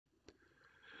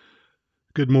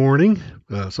Good morning.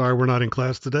 Sorry we're not in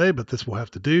class today, but this will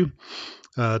have to do.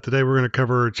 Today we're going to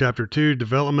cover Chapter 2,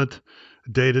 Development,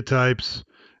 Data Types,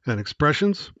 and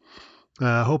Expressions.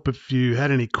 I hope if you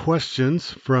had any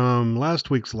questions from last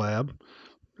week's lab,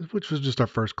 which was just our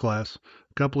first class,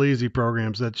 a couple of easy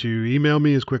programs that you email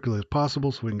me as quickly as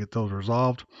possible so we can get those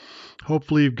resolved.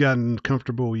 Hopefully you've gotten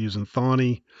comfortable using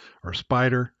Thonny or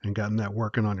Spider and gotten that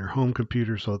working on your home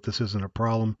computer so that this isn't a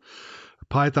problem.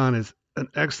 Python is an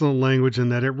excellent language in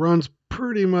that it runs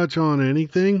pretty much on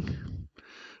anything.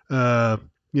 Uh,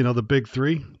 the big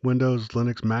three: Windows,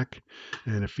 Linux, Mac.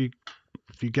 And if you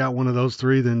got one of those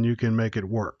three, then you can make it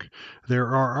work. There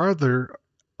are other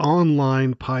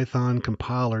online Python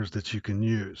compilers that you can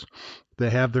use. They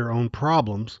have their own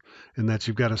problems in that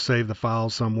you've got to save the file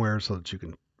somewhere so that you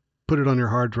can put it on your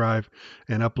hard drive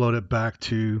and upload it back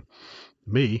to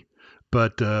me.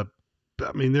 But there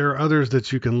are others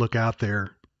that you can look out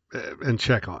there and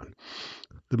check on.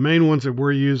 The main ones that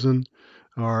we're using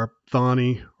are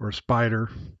Thonny or Spider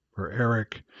or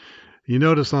Eric. You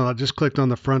notice I just clicked on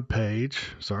the front page.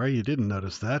 Sorry, you didn't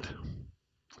notice that,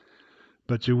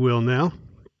 but you will now.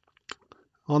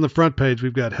 On the front page,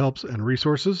 we've got helps and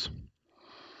resources.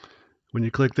 When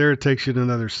you click there, it takes you to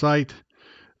another site.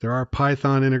 There are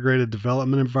Python integrated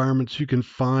development environments. You can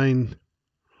find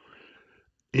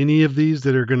any of these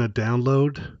that are going to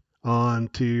download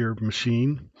onto your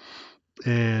machine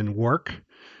and work.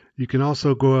 You can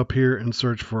also go up here and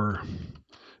search for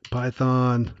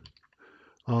Python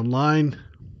online.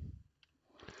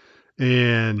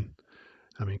 And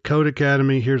Code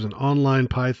Academy, here's an online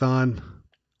Python,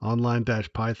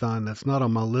 online-Python. That's not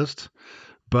on my list,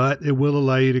 but it will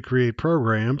allow you to create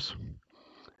programs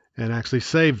and actually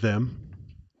save them,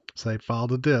 save file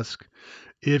to disk,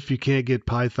 if you can't get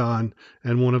Python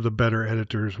and one of the better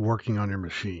editors working on your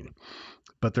machine.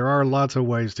 But there are lots of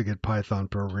ways to get Python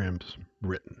programs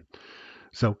written.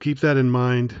 So keep that in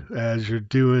mind as you're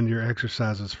doing your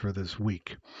exercises for this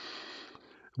week.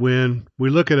 When we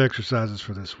look at exercises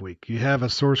for this week, you have a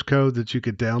source code that you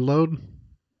could download.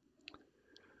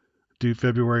 Due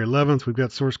February 11th, we've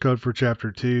got source code for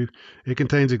Chapter 2. It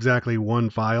contains exactly one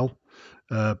file.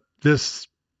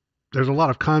 There's a lot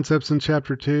of concepts in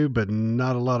Chapter 2, but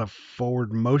not a lot of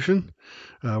forward motion.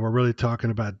 We're really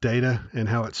talking about data and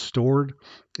how it's stored.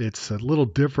 It's a little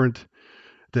different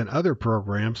than other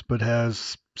programs, but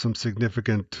has some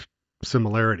significant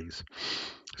similarities.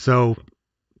 So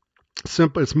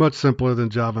it's much simpler than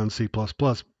Java and C++,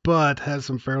 but has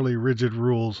some fairly rigid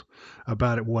rules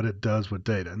about what it does with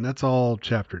data. And that's all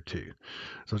Chapter 2.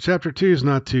 So Chapter 2 is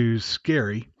not too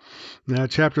scary. Now,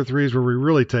 Chapter 3 is where we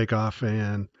really take off,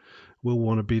 and we'll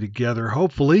want to be together,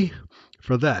 hopefully,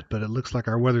 for that. But it looks like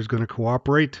our weather's going to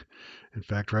cooperate. In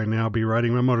fact, right now I'll be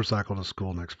riding my motorcycle to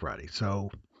school next Friday.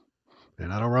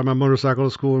 And I don't ride my motorcycle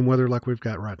to school in weather like we've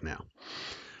got right now.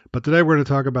 But today we're going to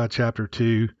talk about Chapter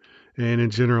 2 and in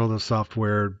general the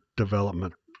software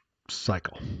development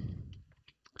cycle.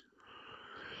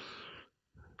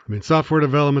 Software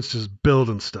development's just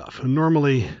building stuff. And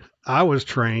normally I was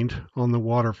trained on the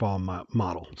waterfall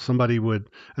model. Somebody would,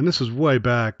 and this was way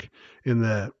back in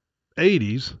the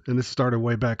 80s, and this started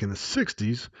way back in the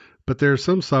 60s, but there's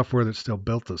some software that's still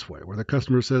built this way, where the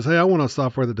customer says, hey, I want a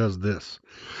software that does this.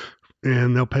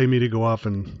 And they'll pay me to go off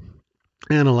and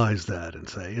analyze that and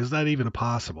say, is that even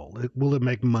possible? Will it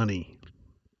make money?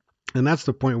 And that's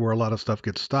the point where a lot of stuff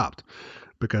gets stopped.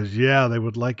 Because, they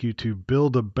would like you to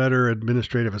build a better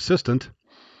administrative assistant,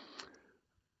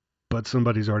 but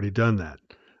somebody's already done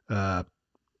that.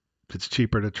 It's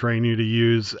cheaper to train you to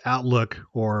use Outlook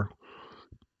or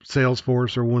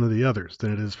Salesforce or one of the others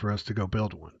than it is for us to go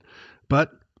build one.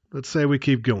 But let's say we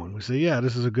keep going. We say,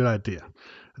 this is a good idea.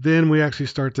 Then we actually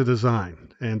start to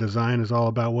design. And design is all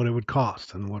about what it would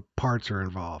cost and what parts are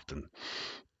involved. And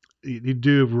you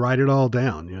do write it all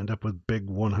down. You end up with big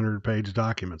 100-page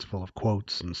documents full of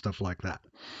quotes and stuff like that.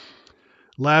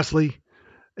 Lastly,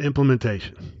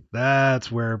 implementation.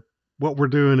 That's where what we're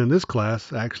doing in this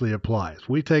class actually applies.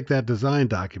 We take that design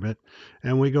document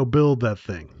and we go build that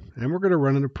thing. And we're going to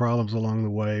run into problems along the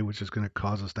way, which is going to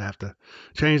cause us to have to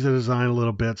change the design a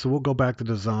little bit. So we'll go back to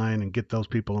design and get those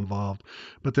people involved.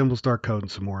 But then we'll start coding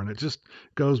some more. And it just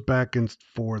goes back and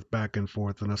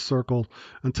forth in a circle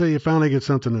until you finally get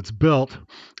something that's built.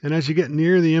 And as you get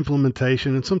near the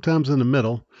implementation, and sometimes in the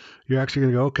middle, you're actually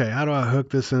going to go, okay, how do I hook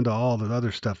this into all the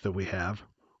other stuff that we have?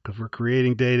 Because we're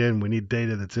creating data and we need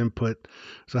data that's input.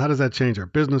 So how does that change our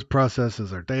business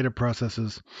processes, our data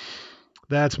processes?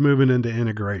 That's moving into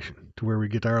integration to where we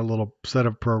get our little set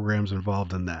of programs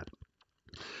involved in that.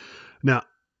 Now,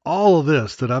 all of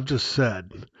this that I've just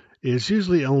said is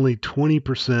usually only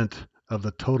 20% of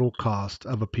the total cost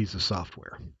of a piece of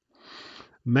software.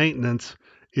 Maintenance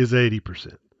is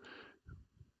 80%.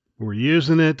 We're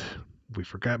using it. We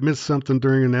missed something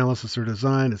during analysis or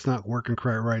design. It's not working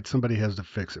quite right. Somebody has to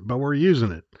fix it, but we're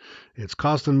using it. It's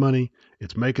costing money.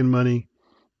 It's making money.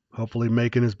 Hopefully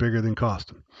making is bigger than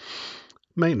costing.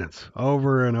 Maintenance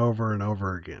over and over and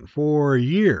over again for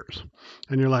years.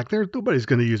 And you're like, nobody's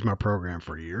going to use my program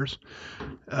for years.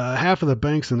 Half of the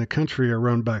banks in the country are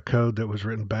run by code that was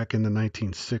written back in the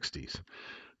 1960s.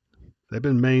 They've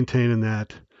been maintaining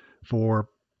that for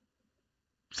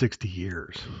 60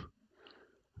 years.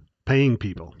 Paying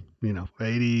people,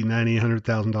 $80, $90,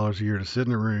 $100,000 a year to sit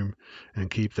in a room and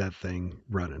keep that thing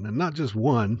running. And not just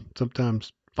one,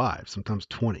 sometimes 5, sometimes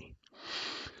 20.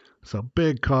 So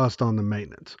big cost on the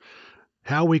maintenance.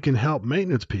 How we can help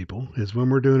maintenance people is when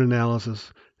we're doing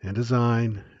analysis and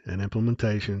design and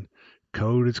implementation,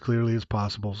 code as clearly as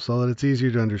possible so that it's easier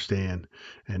to understand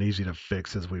and easy to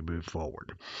fix as we move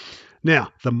forward.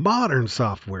 Now, the modern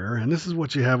software, and this is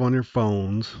what you have on your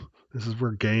phones, this is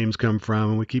where games come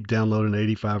from, and we keep downloading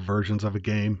 85 versions of a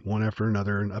game, one after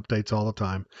another, and updates all the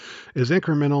time, is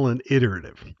incremental and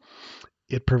iterative.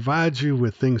 It provides you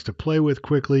with things to play with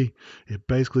quickly. It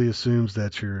basically assumes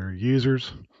that your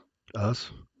users,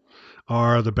 us,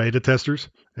 are the beta testers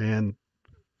and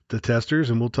the testers,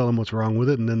 and we'll tell them what's wrong with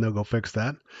it, and then they'll go fix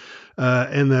that.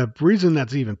 And the reason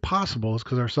that's even possible is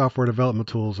because our software development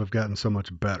tools have gotten so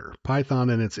much better. Python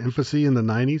in its infancy in the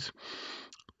 90s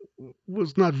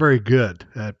was not very good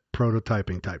at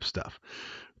prototyping type stuff.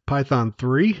 Python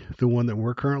 3, the one that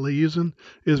we're currently using,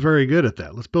 is very good at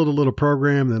that. Let's build a little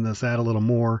program, then let's add a little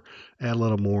more, add a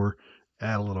little more,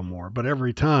 add a little more. But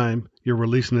every time you're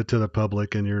releasing it to the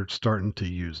public and you're starting to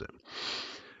use it.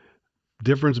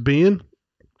 Difference being,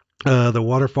 the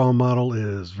waterfall model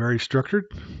is very structured.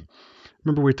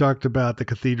 Remember we talked about the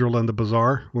cathedral and the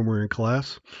bazaar when we were in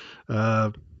class?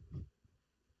 The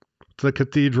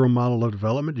cathedral model of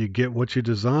development. You get what you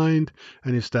designed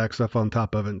and you stack stuff on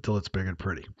top of it until it's big and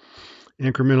pretty.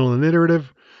 Incremental and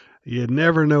iterative. You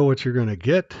never know what you're going to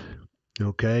get.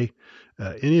 Okay.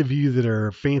 Any of you that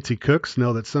are fancy cooks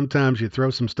know that sometimes you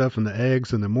throw some stuff in the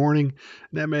eggs in the morning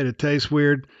and that made it taste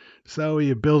weird. So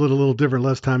you build it a little different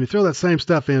last time. You throw that same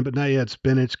stuff in, but now you add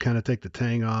spinach, kind of take the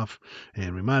tang off.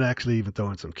 And we might actually even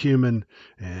throw in some cumin.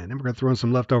 And then we're going to throw in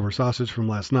some leftover sausage from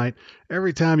last night.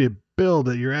 Every time you build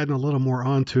it, you're adding a little more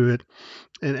onto it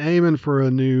and aiming for a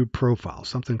new profile,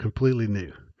 something completely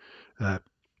new.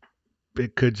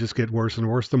 It could just get worse and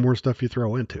worse the more stuff you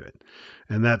throw into it.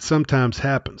 And that sometimes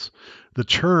happens. The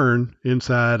churn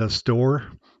inside a store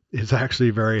is actually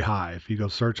very high. If you go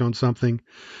search on something,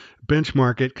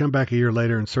 benchmark it, come back a year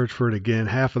later and search for it again,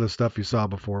 half of the stuff you saw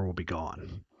before will be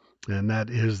gone. And that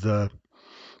is the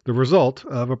result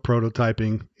of a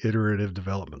prototyping iterative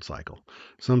development cycle.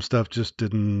 Some stuff just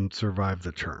didn't survive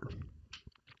the churn.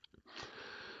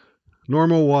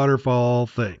 Normal waterfall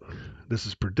thing. This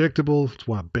is predictable. It's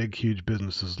why big, huge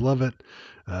businesses love it.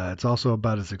 It's also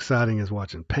about as exciting as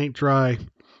watching paint dry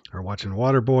or watching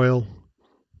water boil,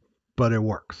 but it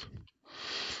works.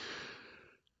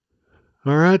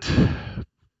 All right.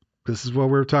 This is what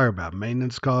we're talking about.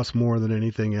 Maintenance costs more than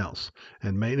anything else,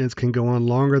 and maintenance can go on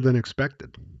longer than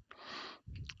expected.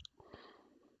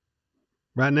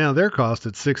 Right now, their cost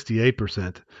at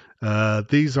 68%.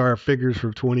 These are figures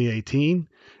from 2018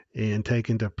 and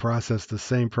taken to process the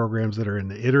same programs that are in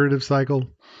the iterative cycle.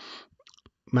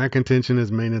 My contention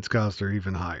is maintenance costs are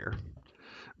even higher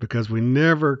because we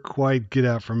never quite get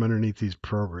out from underneath these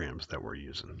programs that we're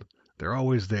using. They're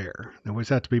always there. They always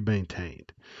have to be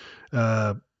maintained.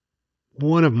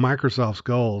 One of Microsoft's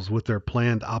goals with their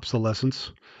planned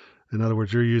obsolescence, in other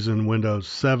words, you're using Windows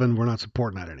 7, we're not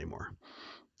supporting that anymore,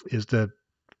 is to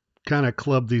kind of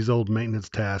club these old maintenance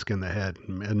tasks in the head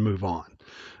and move on.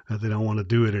 They don't want to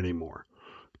do it anymore.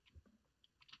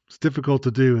 It's difficult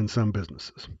to do in some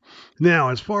businesses. Now,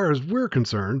 as far as we're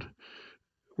concerned,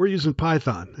 we're using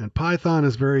Python, and Python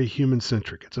is very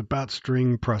human-centric. It's about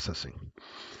string processing.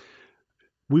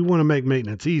 We want to make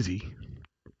maintenance easy.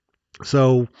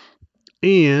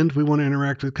 And we want to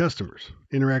interact with customers,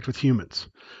 interact with humans.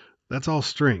 That's all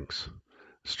strings.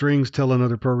 Strings telling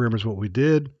other programmers what we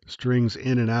did, strings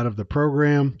in and out of the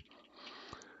program.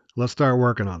 Let's start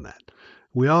working on that.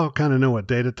 We all kind of know what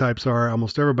data types are.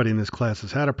 Almost everybody in this class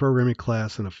has had a programming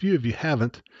class, and a few of you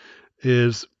haven't,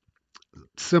 is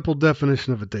simple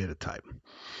definition of a data type.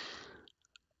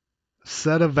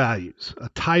 Set of values, a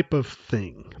type of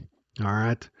thing. All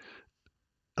right.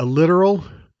 A literal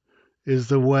is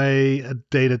the way a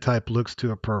data type looks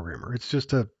to a programmer. It's just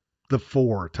the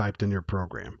 4 typed in your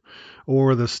program,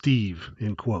 or the Steve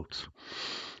in quotes.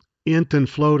 Int and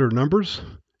float are numbers.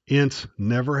 Ints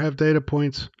never have data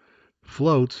points.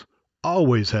 Floats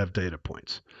always have data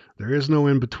points. There is no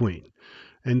in between.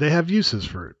 And they have uses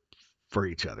for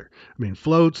each other. I mean,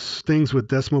 floats, things with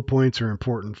decimal points are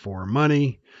important for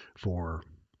money, for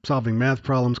solving math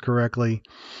problems correctly,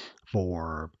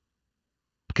 for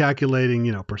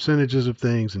calculating, percentages of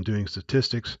things and doing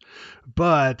statistics.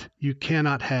 But you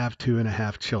cannot have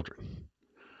 2.5 children.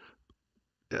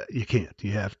 You can't.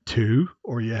 You have two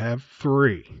or you have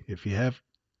three. If you have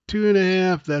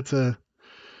 2.5,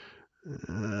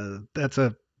 that's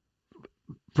a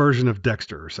version of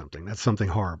Dexter or something. That's something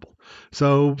horrible.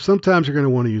 So sometimes you're going to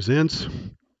want to use ints.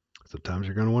 Sometimes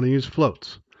you're going to want to use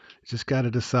floats. You just got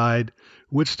to decide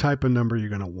which type of number you're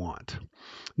going to want.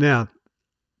 Now,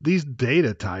 these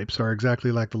data types are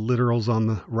exactly like the literals on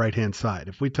the right-hand side.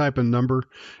 If we type a number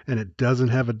and it doesn't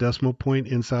have a decimal point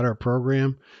inside our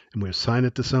program and we assign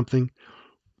it to something,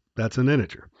 that's an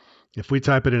integer. If we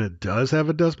type it and it does have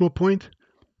a decimal point,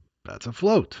 that's a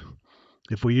float.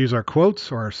 If we use our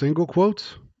quotes or our single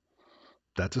quotes,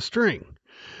 that's a string.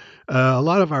 A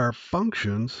lot of our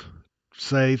functions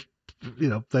say,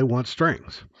 they want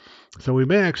strings. So we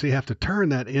may actually have to turn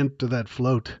that into that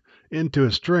float into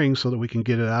a string so that we can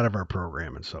get it out of our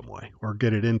program in some way or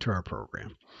get it into our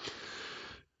program.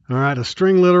 All right, a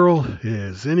string literal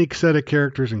is any set of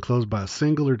characters enclosed by a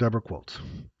single or double quotes.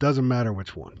 Doesn't matter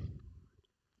which one.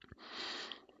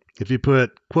 If you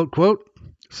put quote, quote,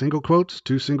 single quotes,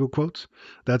 two single quotes,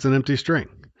 that's an empty string.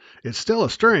 It's still a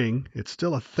string. It's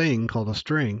still a thing called a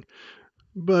string,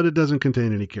 but it doesn't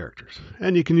contain any characters.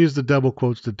 And you can use the double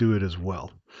quotes to do it as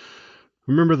well.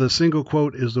 Remember, the single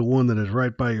quote is the one that is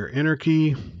right by your enter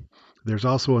key. There's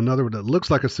also another one that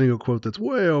looks like a single quote that's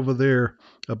way over there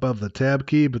above the tab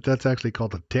key, but that's actually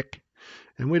called a tick.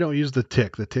 And we don't use the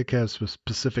tick. The tick has a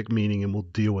specific meaning, and we'll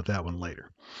deal with that one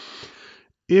later.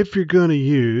 If you're going to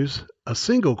use a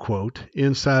single quote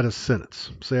inside a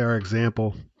sentence, say our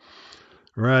example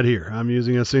right here, I'm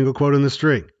using a single quote in the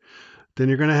string, then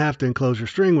you're going to have to enclose your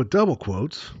string with double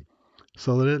quotes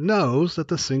so that it knows that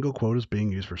the single quote is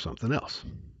being used for something else.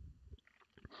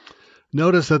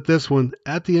 Notice that this one,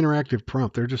 at the interactive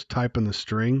prompt, they're just typing the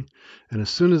string, and as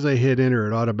soon as they hit enter,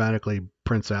 it automatically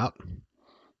prints out.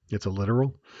 It's a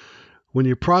literal. When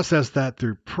you process that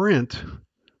through print,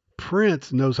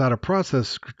 print knows how to process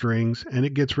strings, and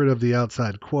it gets rid of the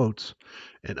outside quotes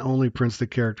and only prints the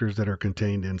characters that are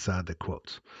contained inside the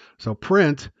quotes. So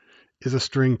print is a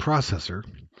string processor.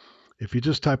 If you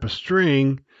just type a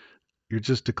string, you're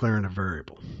just declaring a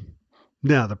variable.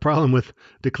 Now, the problem with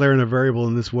declaring a variable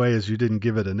in this way is you didn't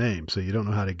give it a name, so you don't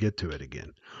know how to get to it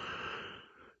again.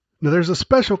 Now, there's a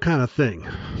special kind of thing,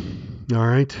 all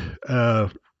right? A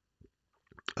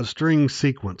string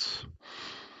sequence.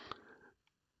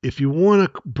 If you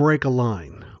want to break a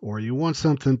line or you want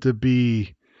something to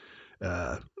be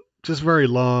just very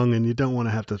long and you don't want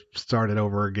to have to start it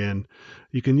over again,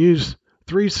 you can use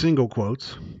 3 single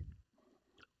quotes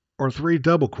or 3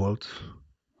 double quotes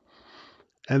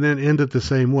and then end it the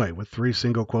same way with 3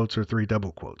 single quotes or 3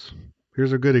 double quotes.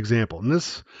 Here's a good example. And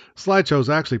this slideshow is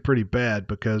actually pretty bad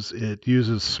because it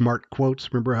uses smart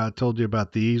quotes. Remember how I told you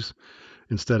about these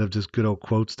instead of just good old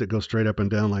quotes that go straight up and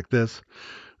down like this?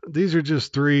 These are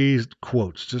just 3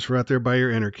 quotes, just right there by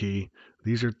your enter key.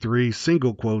 These are 3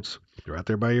 single quotes right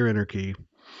there by your enter key.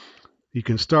 You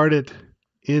can start it,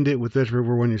 end it with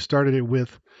whichever one you started it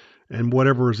with, and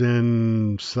whatever's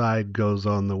inside goes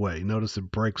on the way. Notice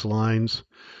it breaks lines.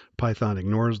 Python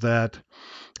ignores that.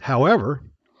 However,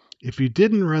 if you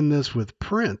didn't run this with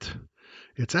print,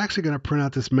 it's actually going to print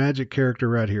out this magic character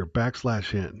right here,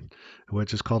 \n,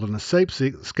 which is called an escape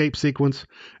sequence,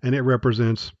 and it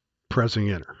represents pressing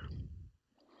enter.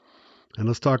 And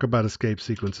let's talk about escape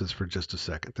sequences for just a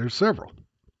second. There's several.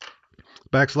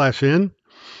 \n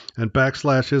and /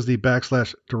 is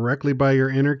the / directly by your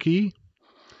enter key.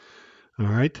 All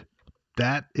right.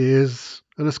 That is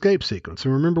an escape sequence.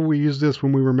 And remember, we used this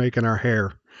when we were making our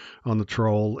hair on the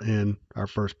troll in our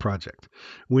first project.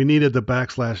 We needed the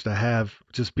 / to have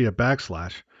just be a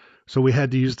 /. So we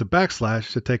had to use the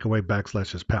 / to take away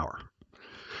 \'s power.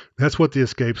 That's what the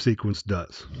escape sequence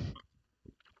does.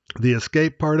 The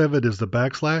escape part of it is the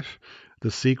 \.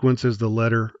 The sequence is the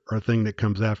letter or thing that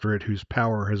comes after it whose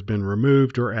power has been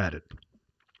removed or added.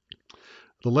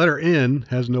 The letter N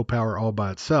has no power all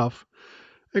by itself,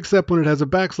 except when it has a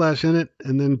 \ in it,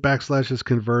 and then \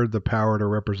 convert the power to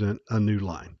represent a new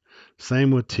line.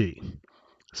 Same with T.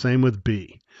 Same with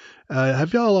B.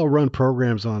 Have y'all all run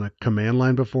programs on a command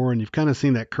line before, and you've kind of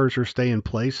seen that cursor stay in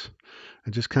place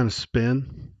and just kind of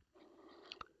spin?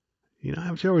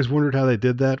 Haven't you always wondered how they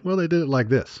did that? Well, they did it like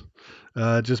this.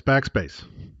 Just backspace.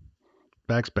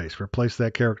 backspace, replace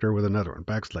that character with another one,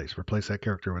 backspace, replace that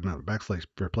character with another, backspace,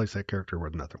 replace that character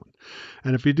with another one.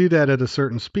 And if you do that at a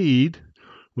certain speed,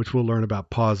 which we'll learn about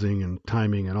pausing and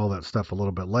timing and all that stuff a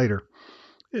little bit later,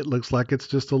 it looks like it's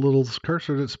just a little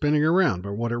cursor that's spinning around.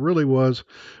 But what it really was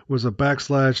a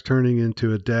backslash turning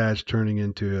into a dash, turning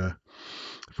into a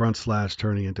front slash,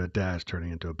 turning into a dash,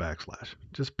 turning into a backslash.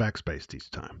 Just backspaced each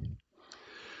time.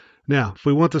 Now, if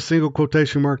we want the single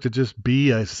quotation mark to just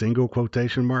be a single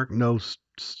quotation mark, no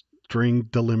string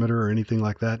delimiter or anything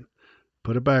like that,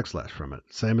 put a backslash from it.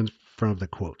 Same in front of the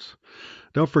quotes.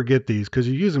 Don't forget these because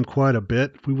you use them quite a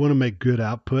bit. We want to make good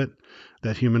output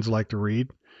that humans like to read.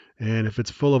 And if it's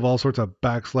full of all sorts of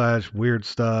backslash weird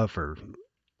stuff or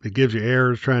it gives you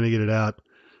errors trying to get it out,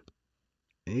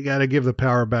 you got to give the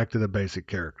power back to the basic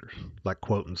characters, like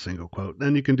quote and single quote.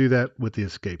 And you can do that with the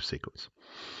escape sequence.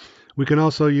 We can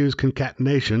also use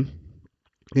concatenation.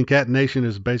 Concatenation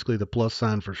is basically the plus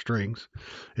sign for strings.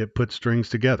 It puts strings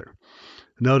together.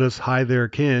 Notice hi there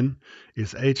Ken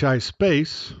is hi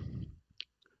space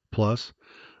plus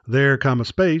there comma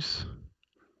space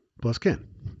plus Ken.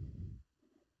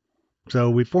 So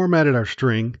we formatted our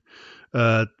string.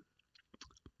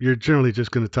 You're generally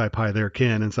just going to type hi there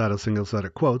Ken inside a single set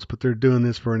of quotes, but they're doing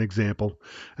this for an example.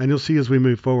 And you'll see as we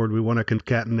move forward, we want to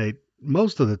concatenate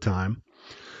most of the time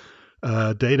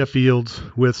data fields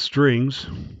with strings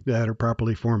that are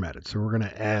properly formatted. So we're going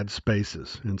to add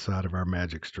spaces inside of our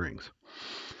magic strings.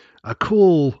 A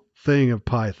cool thing of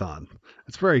Python,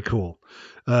 it's very cool,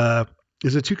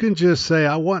 is that you can just say,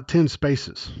 I want 10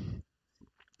 spaces.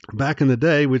 Back in the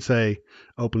day, we'd say,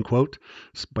 open quote,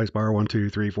 spacebar 1, 2,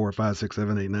 3, 4, 5, 6,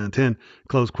 7, 8, 9, 10,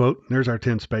 close quote. There's our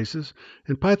 10 spaces.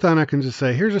 In Python, I can just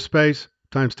say, here's a space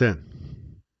times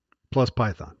 10 plus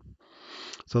Python.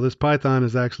 So this Python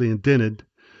is actually indented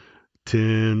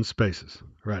 10 spaces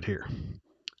right here. I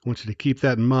want you to keep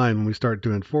that in mind when we start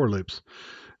doing for loops,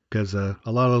 because a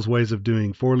lot of those ways of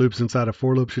doing for loops inside of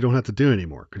for loops you don't have to do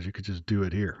anymore because you could just do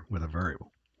it here with a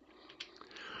variable.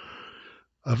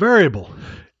 A variable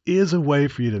is a way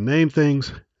for you to name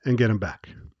things and get them back.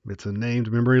 It's a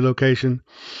named memory location.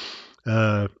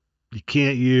 You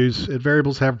can't use it.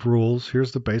 Variables have rules.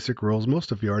 Here's the basic rules.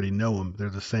 Most of you already know them. They're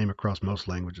the same across most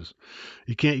languages.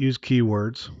 You can't use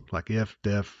keywords like if,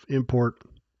 def, import,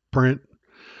 print.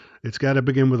 It's got to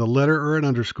begin with a letter or an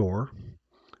underscore.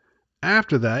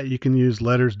 After that, you can use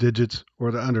letters, digits,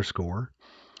 or the underscore.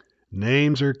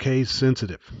 Names are case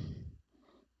sensitive.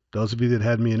 Those of you that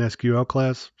had me in SQL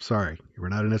class, sorry, we're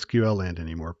not in SQL land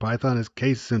anymore. Python is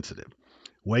case sensitive.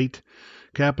 Weight,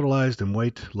 capitalized, and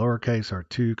weight, lowercase, are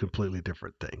two completely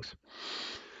different things.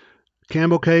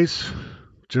 Camel case,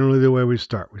 generally the way we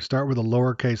start. We start with a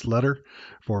lowercase letter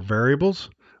for variables,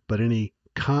 but any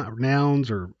nouns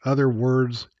or other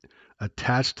words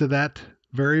attached to that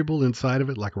variable inside of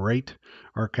it, like rate,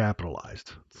 are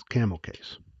capitalized. It's camel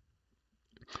case.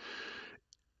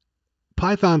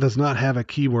 Python does not have a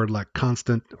keyword like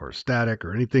constant or static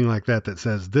or anything like that that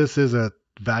says this is a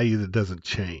value that doesn't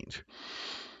change.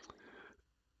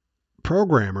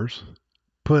 Programmers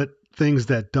put things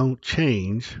that don't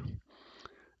change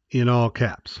in all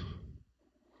caps.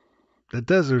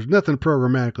 There's nothing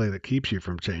programmatically that keeps you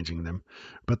from changing them,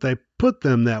 but they put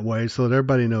them that way so that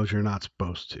everybody knows you're not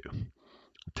supposed to.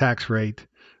 Tax rate,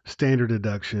 standard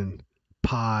deduction,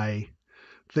 pi,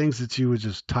 things that you would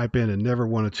just type in and never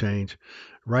want to change.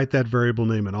 Write that variable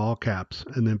name in all caps,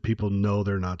 and then people know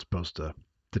they're not supposed to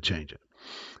change it.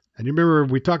 And you remember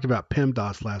we talked about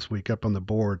PEMDAS last week up on the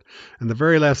board, and the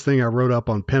very last thing I wrote up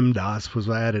on PEMDAS was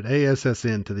I added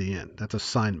ASSN to the end. That's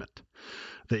assignment.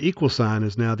 The equal sign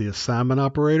is now the assignment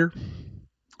operator.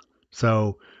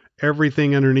 So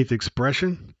everything underneath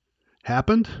expression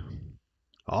happened,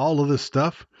 all of this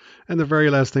stuff, and the very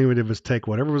last thing we did was take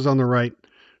whatever was on the right,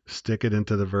 stick it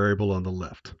into the variable on the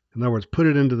left. In other words, put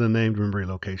it into the named memory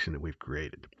location that we've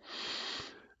created.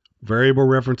 Variable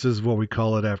references is what we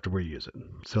call it after we use it.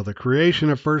 So the creation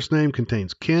of first name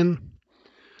contains Ken.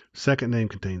 Second name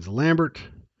contains Lambert.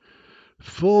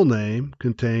 Full name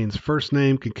contains first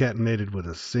name concatenated with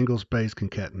a single space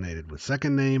concatenated with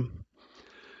second name.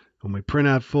 When we print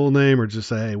out full name or just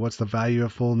say, hey, what's the value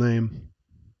of full name?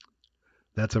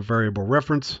 That's a variable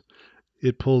reference.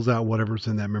 It pulls out whatever's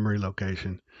in that memory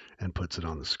location and puts it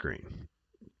on the screen.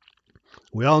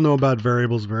 We all know about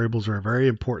variables. Variables are very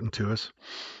important to us.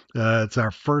 It's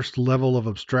our first level of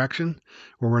abstraction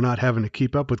where we're not having to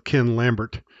keep up with Ken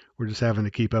Lambert. We're just having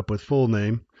to keep up with full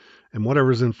name. And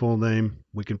whatever's in full name,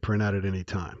 we can print out at any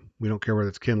time. We don't care whether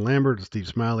it's Ken Lambert, or Steve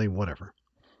Smiley, whatever.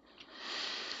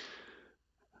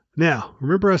 Now,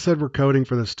 remember I said we're coding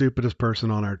for the stupidest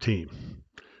person on our team.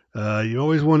 You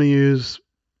always want to use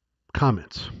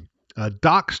comments. A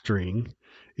doc string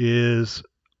is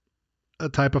a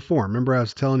type of form. Remember, I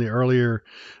was telling you earlier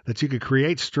that you could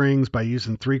create strings by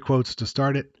using 3 quotes to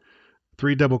start it,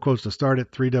 3 double quotes to start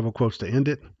it, 3 double quotes to end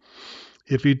it.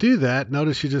 If you do that,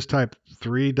 notice you just type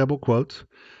 3 double quotes,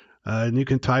 and you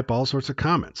can type all sorts of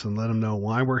comments and let them know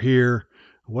why we're here,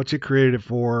 what you created it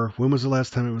for, when was the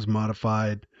last time it was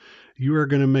modified. You are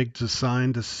going to make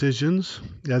design decisions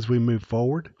as we move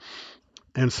forward.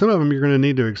 And some of them you're going to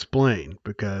need to explain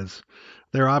because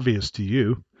they're obvious to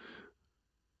you.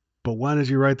 But why did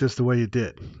you write this the way you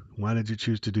did? Why did you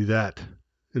choose to do that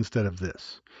instead of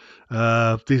this?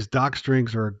 These doc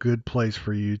strings are a good place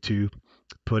for you to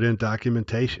put in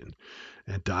documentation.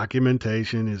 And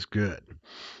documentation is good.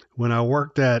 When I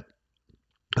worked at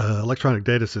electronic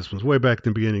data systems way back in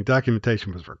the beginning,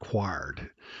 documentation was required.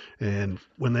 And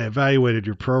when they evaluated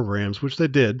your programs, which they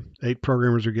did, 8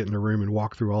 programmers would get in a room and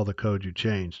walk through all the code you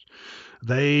changed.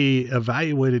 They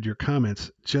evaluated your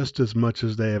comments just as much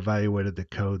as they evaluated the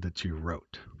code that you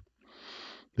wrote,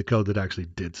 the code that actually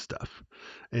did stuff.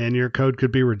 And your code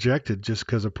could be rejected just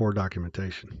because of poor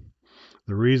documentation.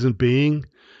 The reason being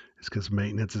is because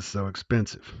maintenance is so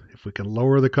expensive. If we can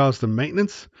lower the cost of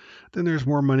maintenance, then there's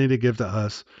more money to give to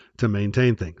us to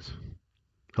maintain things.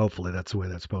 Hopefully that's the way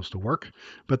that's supposed to work,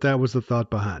 but that was the thought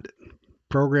behind it.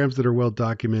 Programs that are well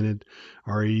documented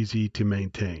are easy to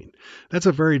maintain. That's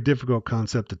a very difficult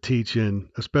concept to teach in,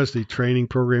 especially training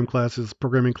programming classes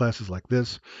like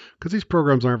this, because these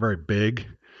programs aren't very big.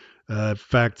 In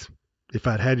fact, if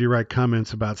I'd had you write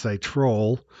comments about, say,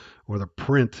 Troll or the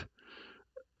print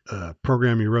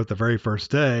program you wrote the very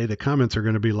first day, the comments are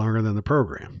going to be longer than the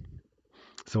program.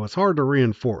 So it's hard to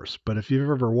reinforce. But if you've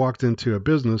ever walked into a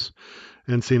business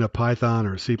and seen a Python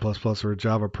or a C++ or a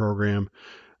Java program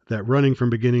that running from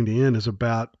beginning to end is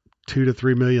about 2 to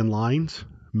 3 million lines,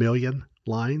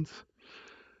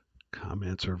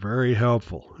 comments are very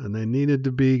helpful, and they needed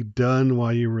to be done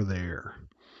while you were there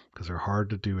because they're hard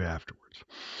to do afterwards.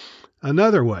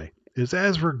 Another way is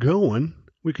as we're going,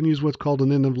 we can use what's called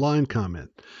an end of line comment.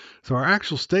 So our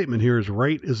actual statement here is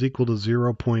rate is equal to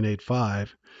 0.85.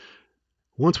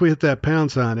 Once we hit that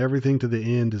pound sign, everything to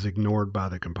the end is ignored by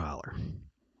the compiler.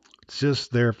 It's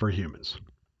just there for humans.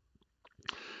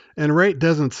 And rate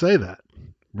doesn't say that.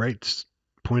 Rate's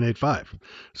 0.85.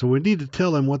 So we need to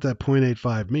tell them what that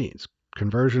 0.85 means.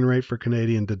 Conversion rate for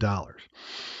Canadian to dollars.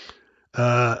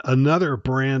 Another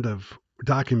brand of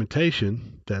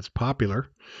documentation that's popular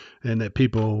and that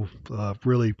people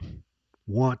really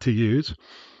want to use.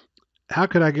 How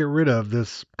could I get rid of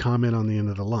this comment on the end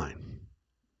of the line?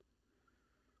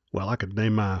 Well, I could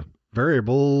name my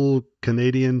variable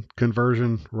Canadian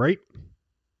conversion rate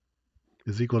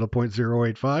is equal to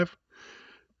 0.085.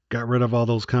 Got rid of all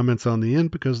those comments on the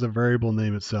end because the variable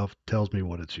name itself tells me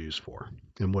what it's used for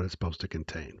and what it's supposed to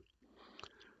contain.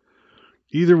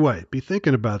 Either way, be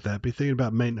thinking about that. Be thinking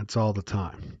about maintenance all the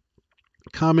time.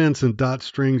 Comments and dot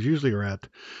strings usually are at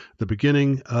the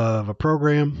beginning of a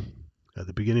program, at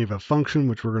the beginning of a function,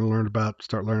 which we're going to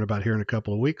start learning about here in a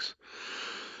couple of weeks.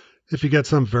 If you got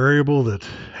some variable that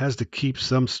has to keep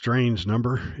some strange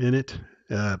number in it,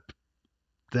 that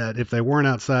if they weren't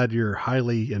outside your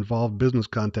highly involved business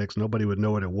context, nobody would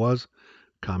know what it was,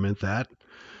 comment that.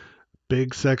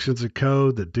 Big sections of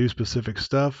code that do specific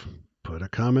stuff, put a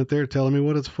comment there telling me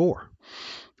what it's for.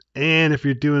 And if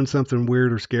you're doing something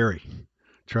weird or scary,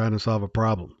 trying to solve a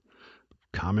problem,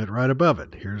 comment right above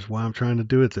it. Here's why I'm trying to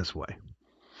do it this way.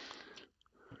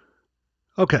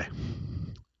 Okay.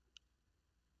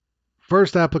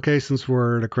 First applications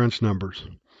were to crunch numbers.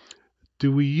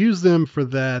 Do we use them for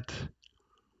that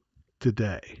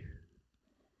today?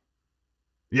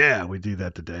 Yeah, we do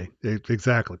that today.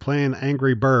 Exactly. Playing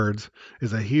Angry Birds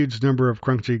is a huge number of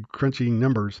crunchy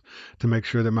numbers to make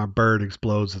sure that my bird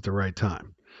explodes at the right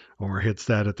time or hits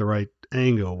that at the right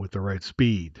angle with the right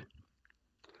speed.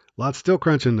 Lots still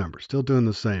crunching numbers, still doing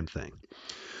the same thing.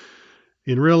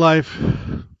 In real life,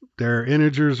 their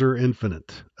integers are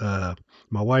infinite.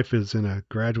 My wife is in a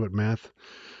graduate math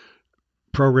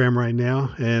program right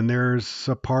now, and there's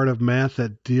a part of math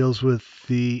that deals with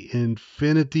the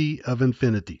infinity of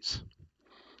infinities.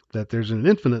 That there's an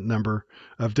infinite number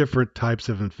of different types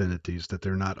of infinities, that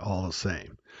they're not all the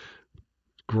same.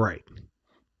 Great.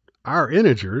 Our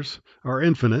integers are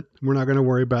infinite. We're not going to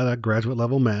worry about that graduate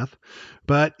level math.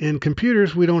 But in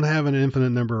computers, we don't have an infinite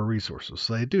number of resources.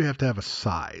 So they do have to have a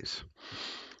size.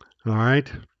 All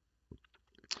right.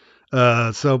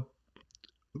 So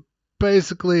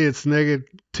basically it's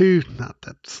 -2. Not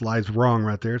that slide's wrong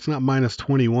right there. It's not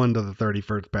 -21 to the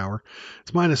 31st power.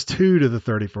 It's -2 to the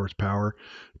 31st power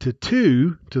to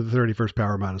 2 to the 31st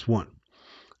power -1.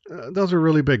 Those are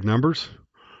really big numbers.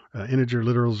 Integer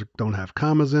literals don't have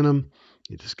commas in them.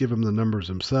 You just give them the numbers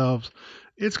themselves.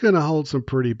 It's going to hold some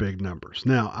pretty big numbers.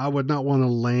 Now, I would not want to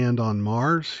land on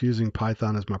Mars using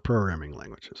Python as my programming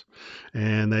languages.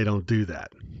 And they don't do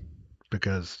that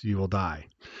because you will die.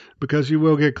 Because you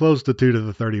will get close to 2 to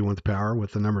the 31st power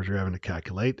with the numbers you're having to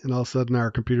calculate. And all of a sudden,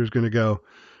 our computer's going to go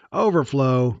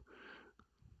overflow,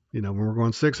 when we're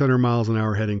going 600 miles an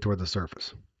hour heading toward the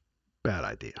surface. Bad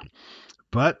idea.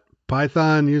 But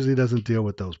Python usually doesn't deal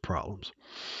with those problems.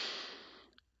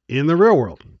 In the real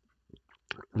world,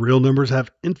 real numbers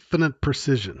have infinite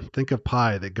precision. Think of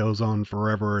pi that goes on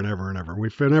forever and ever and ever.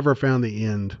 We've never found the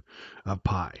end of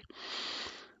pi.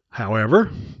 However,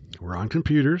 we're on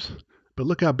computers, but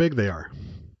look how big they are.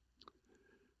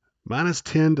 Minus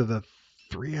 10 to the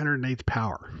 308th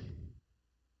power.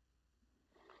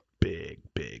 Big,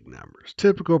 big numbers.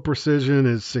 Typical precision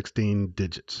is 16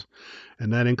 digits.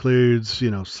 And that includes,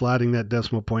 sliding that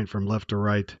decimal point from left to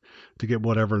right to get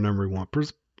whatever number we want.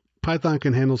 Python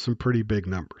can handle some pretty big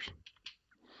numbers.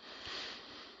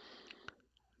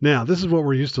 Now, this is what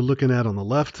we're used to looking at on the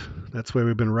left. That's the way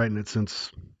we've been writing it since,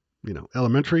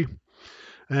 elementary.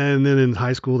 And then in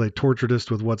high school, they tortured us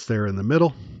with what's there in the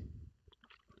middle.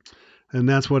 And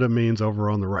that's what it means over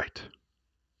on the right.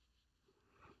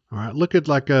 All right, look at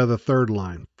the third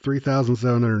line,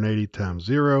 3,780 times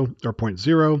 0, or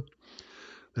 0.0.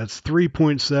 That's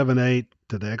 3.78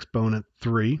 to the exponent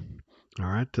 3, all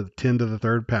right, to the 10 to the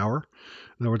third power.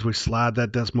 In other words, we slide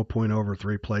that decimal point over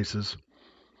 3 places,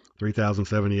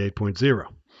 3,078.0.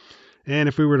 And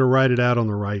if we were to write it out on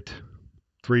the right,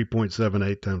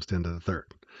 3.78 times 10 to the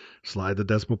third. Slide the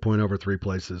decimal point over 3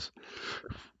 places.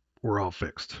 We're all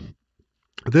fixed.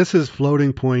 This is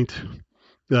floating point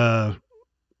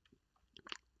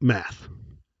math.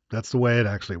 That's the way it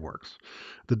actually works.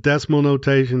 The decimal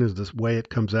notation is this way it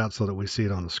comes out so that we see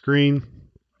it on the screen.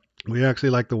 We actually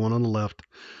like the one on the left.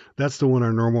 That's the one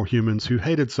our normal humans who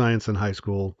hated science in high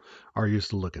school are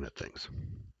used to looking at things.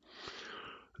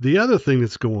 The other thing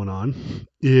that's going on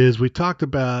is we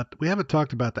haven't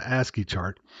talked about the ASCII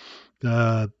chart.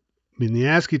 The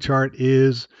ASCII chart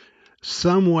is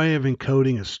some way of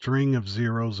encoding a string of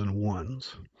zeros and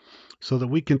ones so that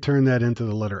we can turn that into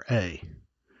the letter A,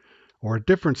 or a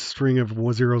different string of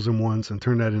zeros and ones and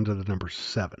turn that into the number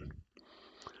 7.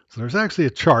 So there's actually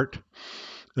a chart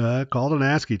called an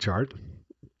ASCII chart,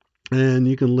 and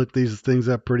you can look these things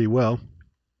up pretty well.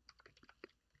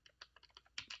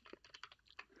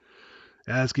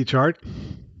 ASCII chart.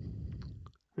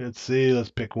 Let's see,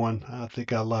 let's pick one. I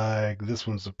think I like this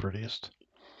one's the prettiest.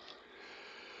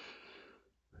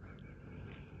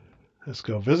 Let's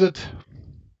go visit.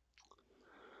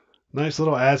 Nice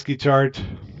little ASCII chart.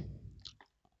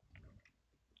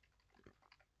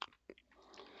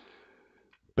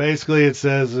 Basically, it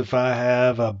says if I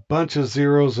have a bunch of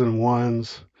zeros and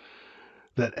ones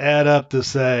that add up to,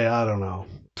 say,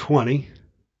 20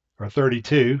 or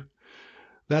 32,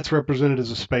 that's represented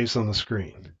as a space on the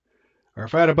screen. Or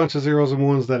if I had a bunch of zeros and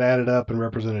ones that added up and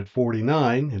represented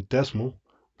 49 in decimal,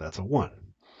 that's a 1.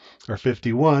 Or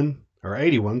 51, or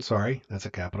 81, sorry, that's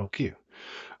a capital Q.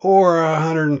 Or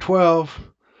 112,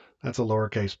 that's a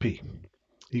lowercase p.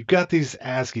 You've got these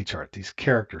ASCII charts, these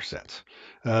character sets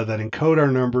that encode our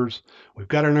numbers. We've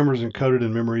got our numbers encoded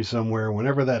in memory somewhere.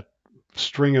 Whenever that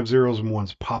string of zeros and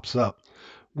ones pops up,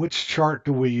 which chart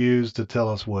do we use to tell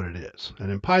us what it is?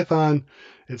 And in Python,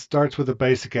 it starts with a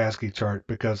basic ASCII chart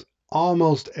because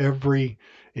almost every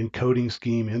encoding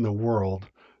scheme in the world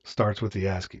starts with the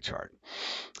ASCII chart.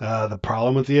 The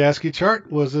problem with the ASCII chart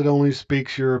was it only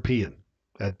speaks European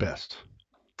at best.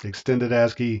 Extended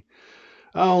ASCII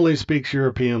only speaks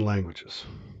European languages.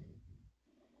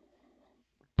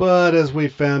 But as we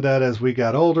found out as we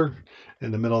got older,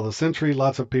 in the middle of the century,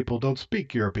 lots of people don't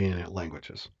speak European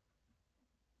languages,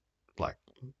 like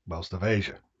most of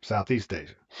Asia, Southeast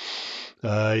Asia.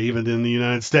 Even in the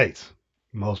United States,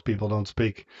 most people don't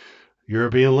speak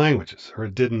European languages, or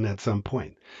didn't at some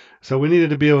point. So we needed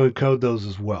to be able to encode those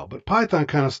as well. But Python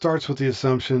kind of starts with the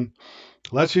assumption,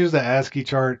 let's use the ASCII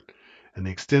chart and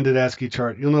the extended ASCII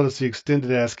chart. You'll notice the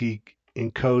extended ASCII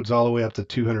encodes all the way up to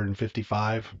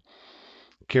 255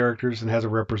 characters and has a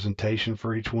representation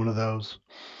for each one of those.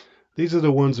 These are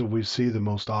the ones that we see the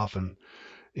most often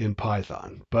in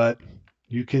Python, but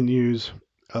you can use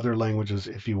other languages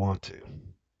if you want to.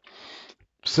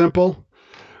 Simple.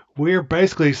 We're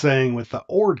basically saying with the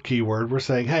ORD keyword, we're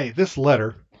saying, hey, this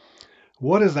letter,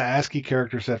 what is the ASCII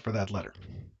character set for that letter?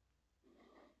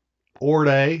 ORD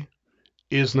A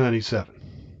is 97.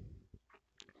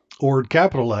 ORD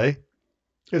capital A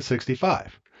is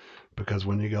 65. Because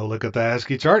when you go look at the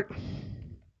ASCII chart,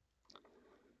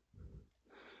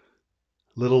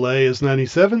 Little a is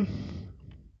 97.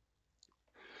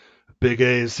 Big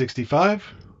A is 65.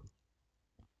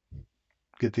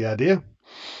 Get the idea?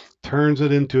 Turns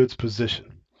it into its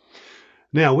position.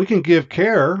 Now we can give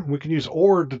char, we can use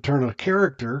OR to turn a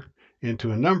character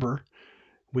into a number.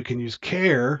 We can use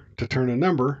char to turn a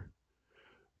number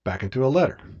back into a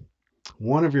letter.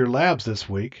 One of your labs this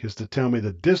week is to tell me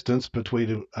the distance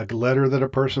between a letter that a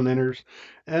person enters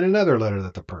and another letter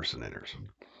that the person enters.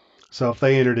 So if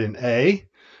they entered in A,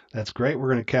 that's great.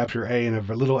 We're going to capture A in a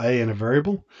little a in a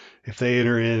variable. If they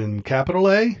enter in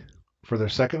capital A for their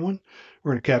second one,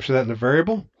 we're going to capture that in a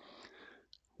variable.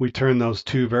 We turn those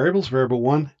two variables, variable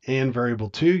 1 and variable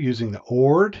 2, using the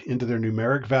ORed into their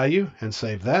numeric value and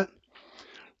save that.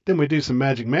 Then we do some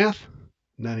magic math.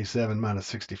 97 minus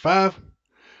 65,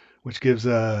 which gives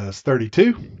us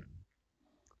 32.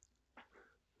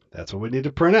 That's what we need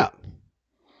to print out.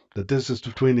 The distance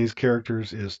between these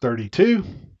characters is 32,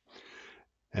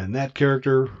 and that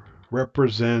character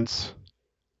represents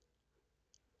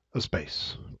a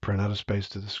space. Print out a space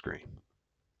to the screen.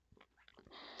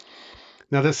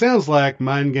 Now, this sounds like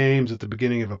mind games at the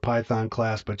beginning of a Python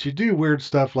class, but you do weird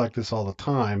stuff like this all the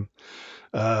time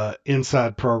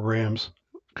inside programs,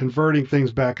 converting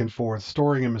things back and forth,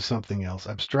 storing them as something else,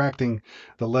 abstracting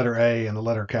the letter A and the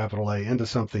letter capital A into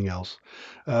something else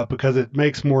because it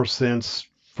makes more sense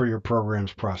for your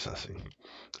program's processing.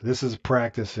 This is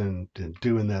practice in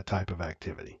doing that type of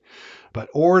activity. But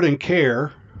ORed and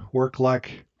char work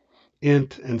like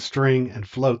int and string and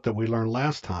float that we learned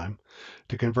last time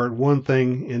to convert one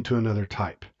thing into another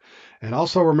type. And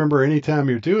also remember, anytime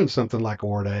you're doing something like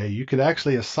ORed A, you could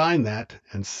actually assign that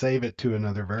and save it to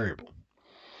another variable.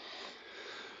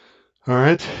 All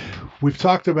right, we've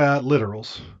talked about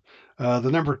literals.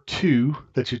 The number 2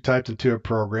 that you typed into a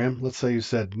program, let's say you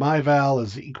said my val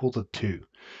is equal to 2.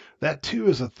 That 2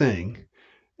 is a thing,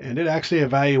 and it actually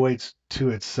evaluates to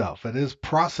itself. It is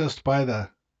processed by the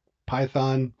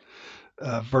Python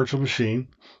virtual machine,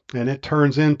 and it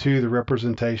turns into the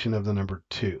representation of the number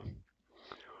 2.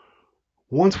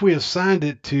 Once we assigned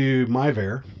it to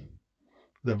myvar,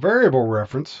 the variable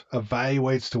reference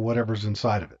evaluates to whatever's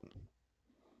inside of it,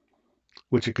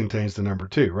 which it contains the number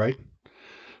 2, right?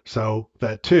 So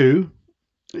that 2,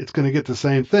 it's going to get the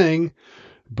same thing,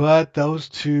 but those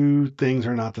two things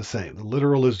are not the same. The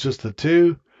literal is just the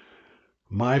 2.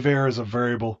 Myvar is a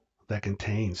variable that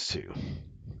contains 2.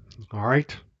 All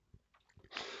right.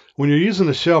 When you're using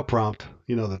the shell prompt,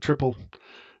 you know, the triple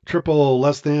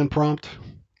less than prompt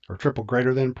or triple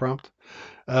greater than prompt,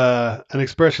 an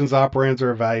expression's operands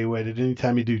are evaluated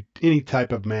anytime you do any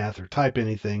type of math or type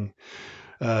anything.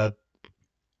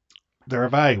 They're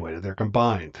evaluated, they're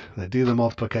combined, they do the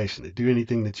multiplication, they do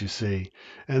anything that you see,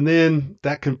 and then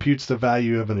that computes the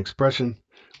value of an expression,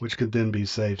 which could then be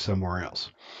saved somewhere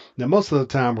else. Now, most of the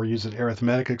time we're using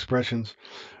arithmetic expressions.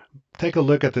 Take a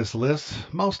look at this list.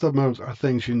 Most of them are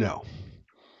things you know.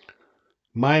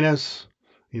 Minus,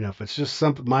 you know, if it's just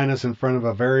something minus in front of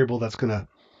a variable, that's going to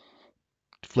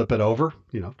flip it over,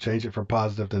 you know, change it from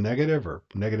positive to negative or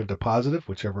negative to positive,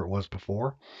 whichever it was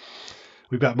before.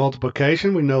 We've got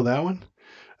multiplication. We know that one.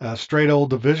 Straight old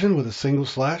division with a single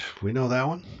slash. We know that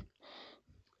one.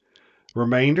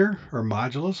 Remainder or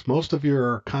modulus. Most of you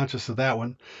are conscious of that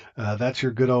one. That's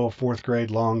your good old 4th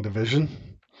grade long division.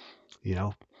 You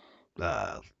know,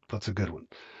 that's a good one.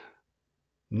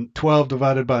 12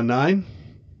 divided by 9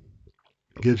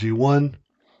 gives you 1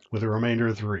 with a remainder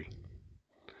of 3.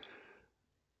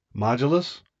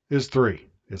 Modulus is 3.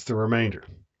 It's the remainder.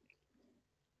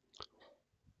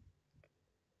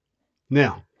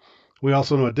 Now, we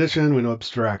also know addition, we know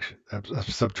subtraction.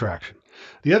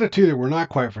 The other two that we're not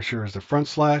quite for sure is the front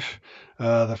slash.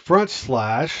 The front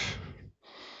slash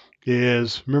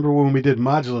is, remember when we did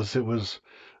modulus, it was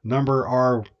number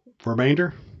r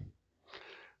remainder.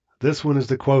 This one is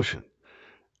the quotient.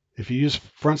 If you use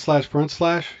front slash,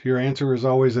 your answer is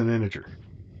always an integer.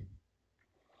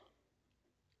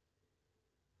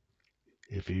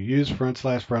 If you use front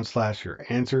slash, your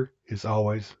answer is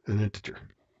always an integer.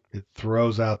 It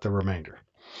throws out the remainder.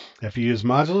 If you use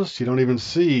modulus, you don't even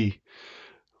see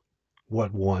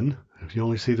what 1, you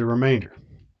only see the remainder.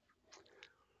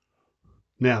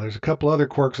 Now, there's a couple other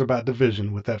quirks about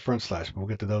division with that front slash, but we'll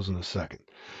get to those in a second.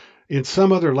 In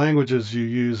some other languages, you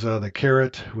use the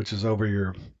caret, which is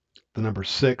over the number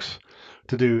 6,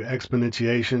 to do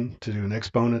exponentiation, to do an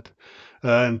exponent.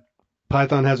 And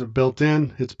Python has it built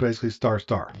in. It's basically star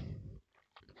star.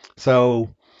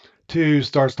 So 2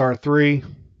 star star 3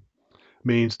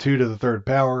 means 2 to the 3rd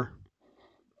power,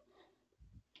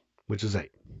 which is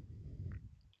 8.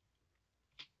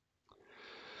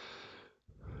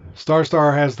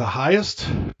 Star has the highest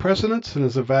precedence and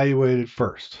is evaluated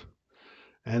first.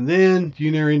 And then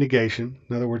unary negation,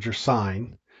 in other words, your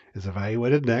sign, is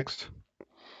evaluated next.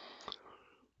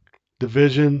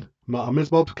 Division,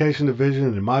 multiplication, division,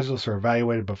 and modulus are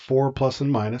evaluated before plus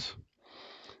and minus.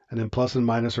 And then plus and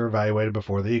minus are evaluated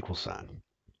before the equal sign.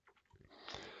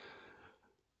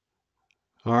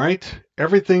 All right,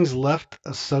 everything's left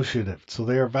associative, so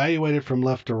they are evaluated from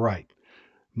left to right.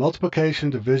 Multiplication,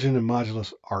 division, and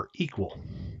modulus are equal,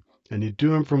 and you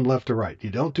do them from left to right. You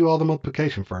don't do all the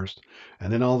multiplication first,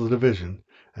 and then all the division,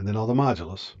 and then all the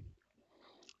modulus.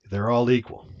 They're all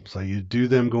equal, so you do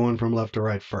them going from left to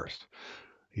right first.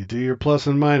 You do your plus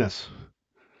and minus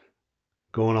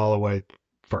going all the way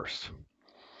first.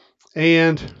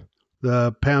 And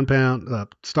the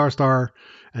star,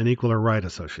 and equal or right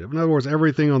associative. In other words,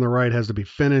 everything on the right has to be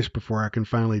finished before I can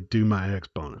finally do my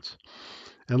exponents.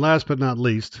 And last but not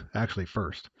least, actually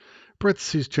first,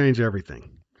 parentheses change everything.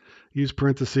 Use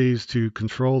parentheses to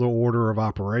control the order of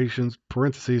operations.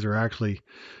 Parentheses are actually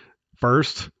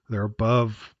first. They're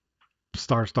above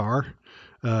star,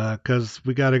 because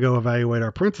we got to go evaluate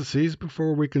our parentheses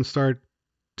before we can start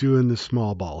doing the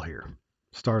small ball here.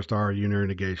 Star, unary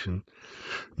negation,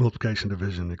 multiplication,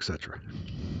 division, etc.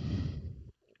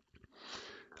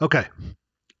 Okay.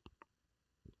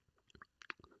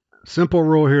 Simple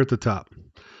rule here at the top.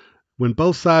 When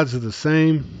both sides are the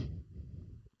same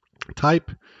type,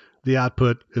 the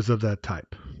output is of that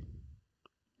type.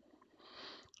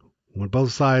 When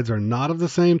both sides are not of the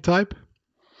same type,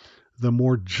 the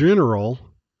more general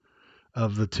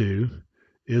of the two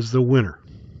is the winner.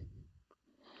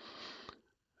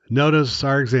 Notice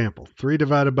our example. 3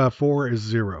 divided by 4 is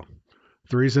 0.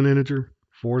 3 is an integer,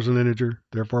 4 is an integer,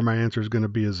 therefore my answer is going to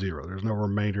be a 0. There's no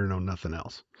remainder, no nothing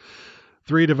else.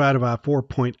 3 divided by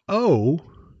 4.0,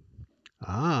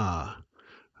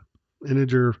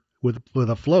 integer with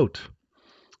a float.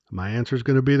 My answer is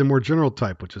going to be the more general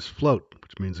type, which is float,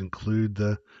 which means include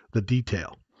the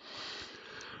detail.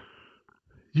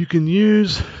 You can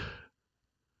use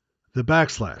the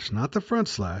backslash, not the front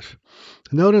slash.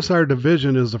 Notice our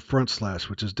division is the front slash,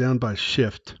 which is down by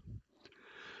shift.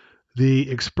 The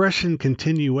expression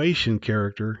continuation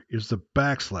character is the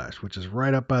backslash, which is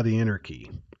right up by the enter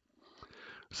key.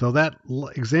 So that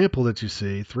example that you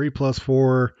see, 3 plus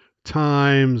 4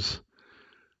 times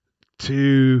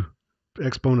 2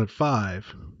 exponent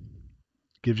 5,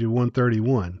 gives you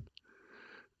 131.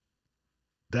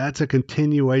 That's a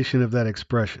continuation of that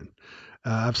expression.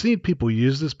 I've seen people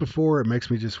use this before. It makes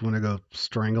me just want to go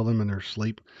strangle them in their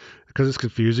sleep because it's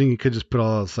confusing. You could just put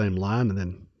all on the same line and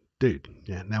then, dude,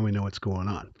 yeah, now we know what's going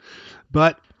on.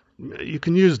 But you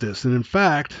can use this. And in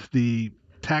fact, the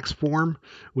tax form,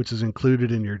 which is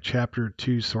included in your Chapter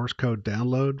 2 source code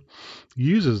download,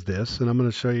 uses this. And I'm going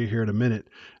to show you here in a minute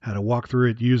how to walk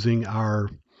through it using our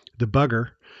debugger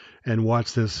and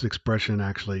watch this expression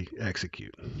actually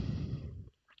execute.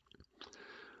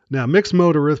 Now, mixed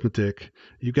mode arithmetic,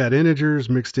 you've got integers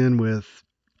mixed in with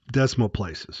decimal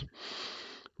places.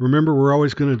 Remember, we're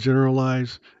always going to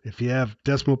generalize. If you have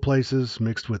decimal places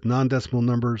mixed with non-decimal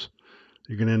numbers,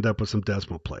 you're going to end up with some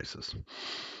decimal places.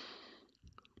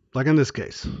 Like in this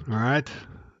case, all right?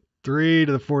 3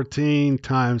 to the 14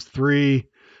 times 3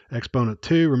 exponent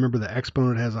 2. Remember, the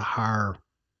exponent has a higher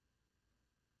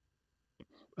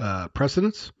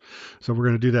precedence. So we're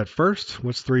going to do that first.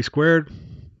 What's 3 squared?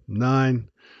 9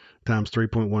 times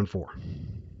 3.14.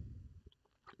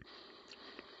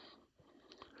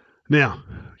 Now,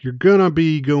 you're going to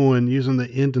be using the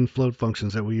int and float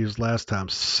functions that we used last time,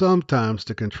 sometimes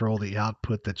to control the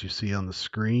output that you see on the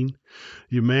screen.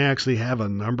 You may actually have a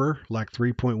number like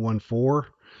 3.14,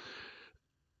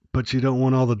 but you don't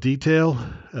want all the detail.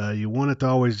 You want it to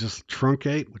always just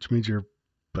truncate, which means you're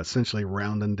essentially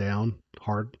rounding down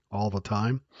hard all the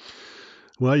time.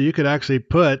 Well, you could actually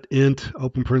put int,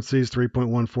 open parentheses,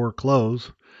 3.14,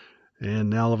 close, and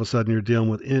now all of a sudden you're dealing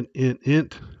with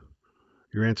int.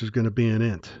 Your answer is going to be an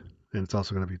int, and it's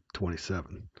also going to be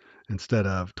 27 instead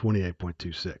of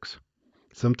 28.26.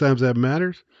 Sometimes that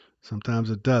matters,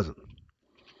 sometimes it doesn't.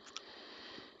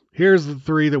 Here's the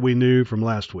 3 that we knew from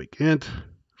last week: int,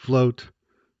 float,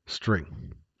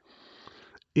 string.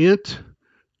 Int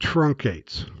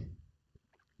truncates.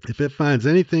 If it finds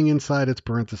anything inside its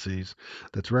parentheses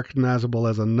that's recognizable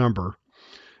as a number,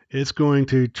 it's going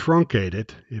to truncate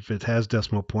it if it has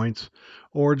decimal points,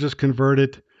 or just convert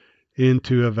it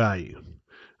into a value.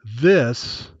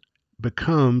 This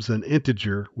becomes an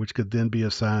integer, which could then be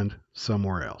assigned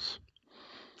somewhere else.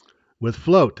 With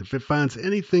float, if it finds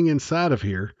anything inside of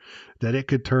here that it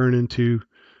could turn into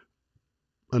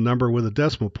a number with a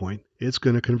decimal point, it's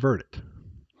going to convert it.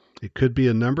 It could be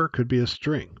a number, could be a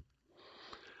string.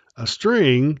 A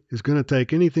string is going to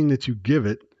take anything that you give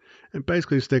it and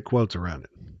basically stick quotes around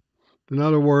it. In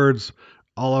other words,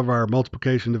 all of our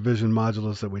multiplication, division,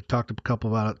 modulus that we talked a couple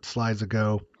about slides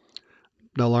ago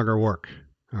no longer work.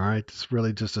 All right, it's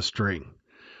really just a string.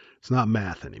 It's not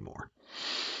math anymore.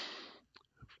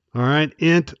 All right,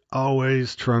 int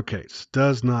always truncates,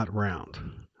 does not round.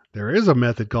 There is a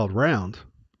method called round,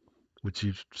 which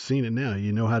you've seen it now.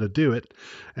 You know how to do it.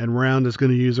 And round is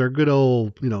going to use our good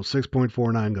old,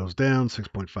 6.49 goes down,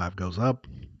 6.5 goes up.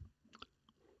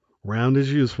 Round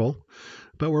is useful,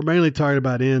 but we're mainly talking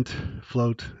about int,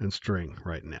 float, and string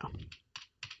right now.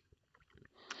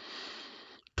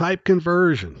 Type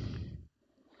conversion.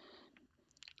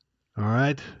 All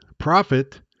right,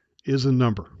 profit is a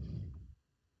number.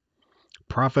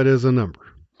 Profit is a number.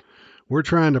 We're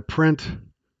trying to print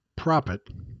profit.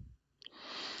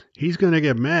 He's going to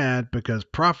get mad because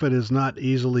profit is not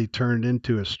easily turned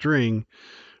into a string.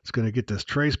 It's going to get this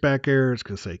traceback error. It's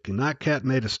going to say, cannot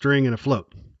concatenate a string and a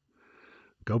float.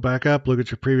 Go back up, look at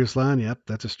your previous line. Yep,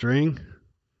 that's a string.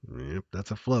 Yep,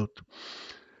 that's a float.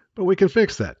 But we can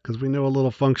fix that because we know a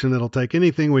little function that'll take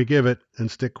anything we give it and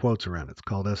stick quotes around it. It's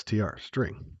called str,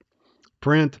 string.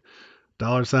 Print,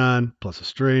 $ plus a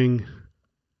string.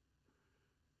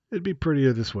 It'd be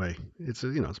prettier this way. It's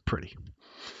pretty.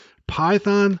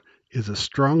 Python is a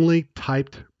strongly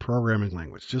typed programming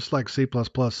language, just like C++,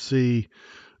 C,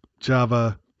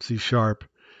 Java, C#.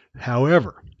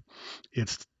 However,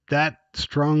 it's that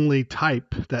strongly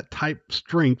typed, that type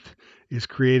strength is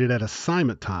created at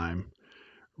assignment time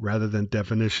rather than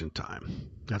definition time.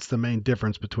 That's the main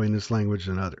difference between this language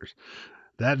and others.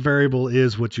 That variable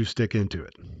is what you stick into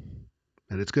it.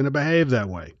 And it's going to behave that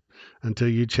way until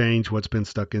you change what's been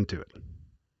stuck into it.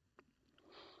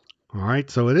 All right,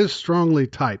 so it is strongly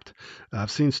typed.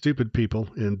 I've seen stupid people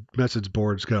in message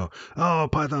boards go, oh,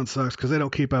 Python sucks because they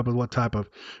don't keep up with what type of,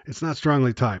 it's not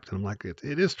strongly typed. And I'm like, it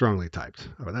is strongly typed.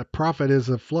 Or that profit is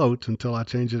a float until I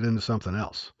change it into something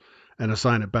else and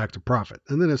assign it back to profit.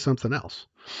 And then it's something else.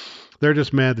 They're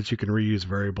just mad that you can reuse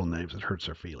variable names. It hurts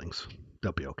their feelings.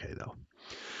 They'll be okay, though.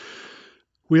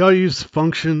 We all use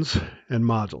functions and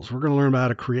modules. We're going to learn about how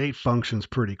to create functions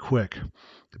pretty quick.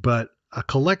 But a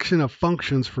collection of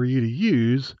functions for you to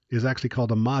use is actually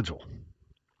called a module.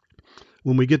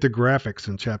 When we get to graphics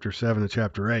in Chapter 7 and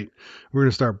Chapter 8, we're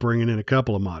going to start bringing in a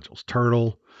couple of modules.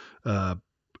 Turtle,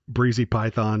 Breezy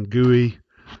Python, GUI,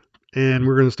 and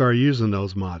we're going to start using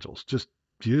those modules, just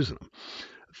using them.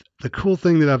 The cool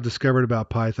thing that I've discovered about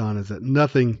Python is that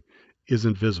nothing is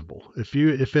invisible. If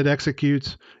it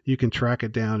executes, you can track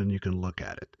it down and you can look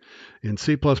at it. In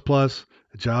C++,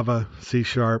 Java, C#,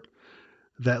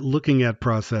 that looking at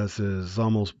process is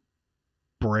almost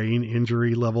brain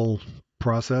injury level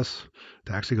process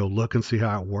to actually go look and see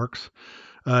how it works.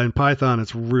 In Python,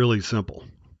 it's really simple.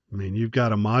 I mean, you've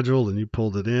got a module and you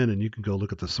pulled it in and you can go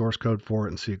look at the source code for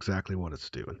it and see exactly what it's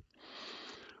doing.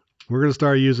 We're going to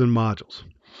start using modules.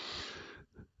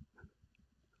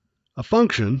 A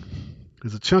function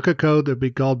is a chunk of code that would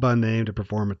be called by name to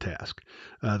perform a task.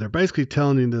 They're basically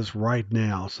telling you this right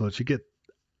now so that you get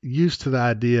used to the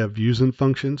idea of using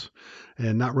functions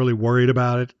and not really worried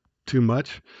about it too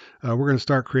much. We're going to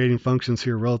start creating functions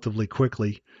here relatively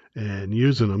quickly and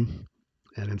using them.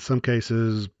 And in some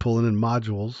cases, pulling in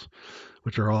modules,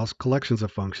 which are all collections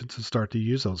of functions, and start to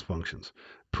use those functions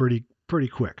pretty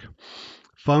quick.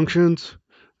 Functions,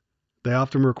 they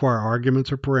often require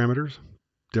arguments or parameters,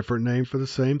 different name for the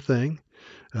same thing.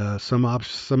 Some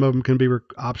of them can be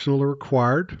optional or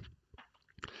required.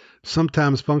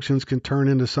 Sometimes functions can turn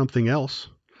into something else.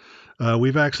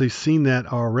 We've actually seen that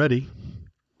already.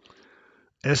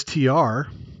 str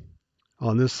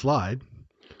on this slide,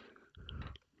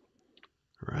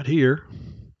 right here,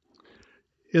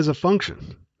 is a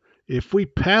function. If we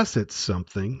pass it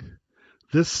something,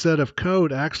 this set of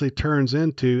code actually turns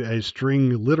into a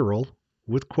string literal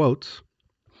with quotes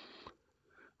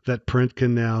that print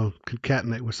can now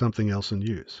concatenate with something else and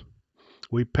use.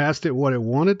 We passed it what it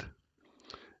wanted.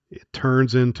 It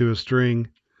turns into a string.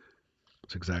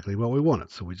 It's exactly what we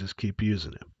wanted, so we just keep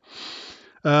using it.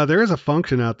 There is a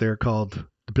function out there called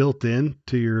built in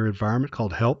to your environment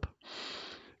called help.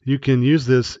 You can use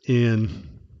this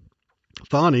in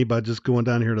Thonny by just going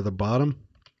down here to the bottom.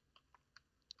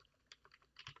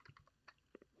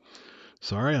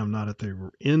 Sorry, I'm not at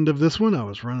the end of this one. I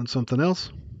was running something else.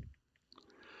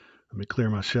 Let me clear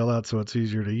my shell out so it's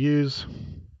easier to use.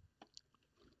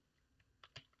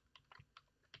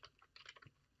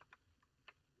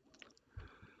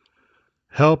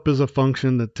 Help is a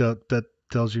function that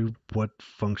tells you what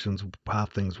functions, how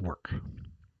things work.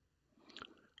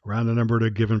 Round the number to a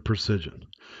given precision.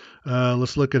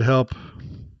 Let's look at help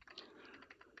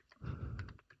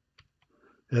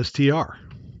STR.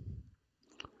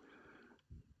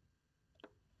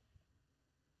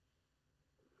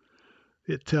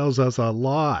 It tells us a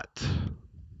lot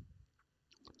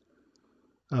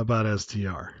about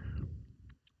STR.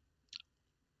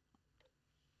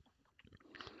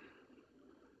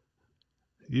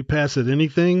 You pass it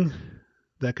anything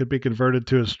that could be converted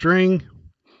to a string,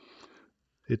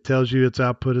 it tells you its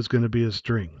output is going to be a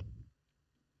string.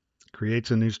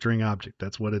 Creates a new string object.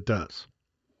 That's what it does.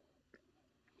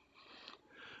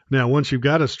 Now, once you've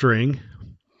got a string,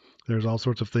 there's all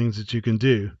sorts of things that you can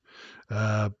do.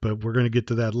 But we're going to get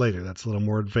to that later. That's a little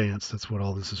more advanced. That's what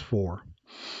all this is for.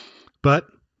 But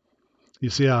you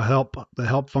see how the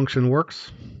help function works?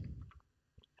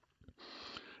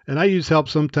 And I use help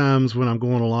sometimes when I'm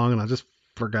going along and I just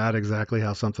forgot exactly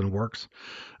how something works.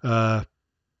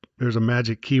 There's a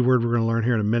magic keyword we're going to learn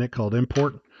here in a minute called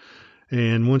import.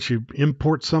 And once you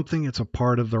import something, it's a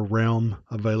part of the realm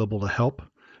available to help.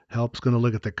 Help's going to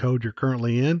look at the code you're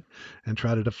currently in and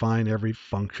try to define every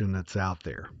function that's out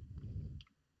there.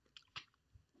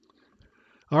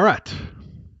 All right.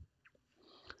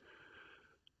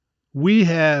 We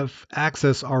have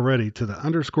access already to the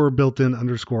underscore built-in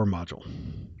underscore module.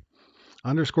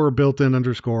 Underscore built-in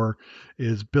underscore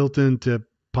is built into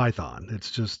Python.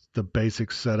 It's just the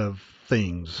basic set of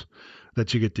things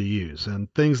that you get to use.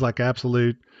 And things like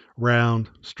absolute, round,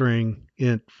 string,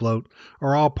 int, float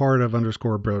are all part of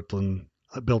underscore built-in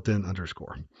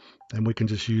underscore. And we can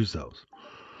just use those.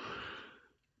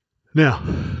 Now,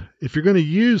 if you're going to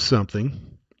use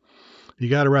something, you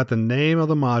got to write the name of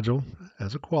the module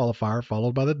as a qualifier,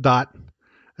 followed by the dot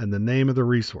and the name of the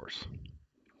resource.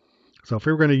 So if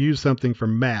we were going to use something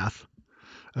from math,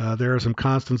 there are some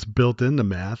constants built into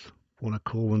math. One of the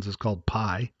cool ones is called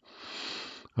pi.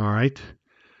 All right.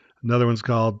 Another one's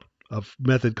called a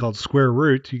method called square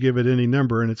root. You give it any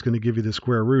number and it's going to give you the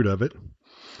square root of it.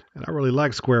 And I really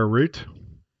like square root.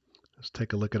 Let's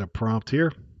take a look at a prompt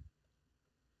here.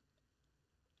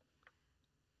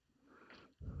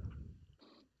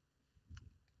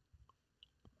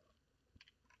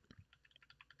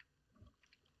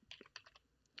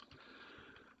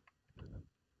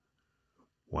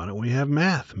 Why don't we have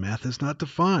math? Math is not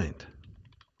defined.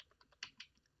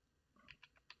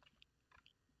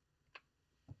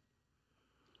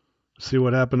 See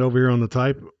what happened over here on the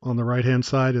type on the right hand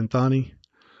side in Thani?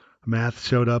 Math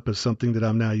showed up as something that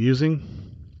I'm now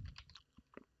using.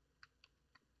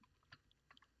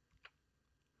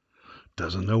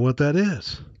 Doesn't know what that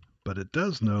is, but it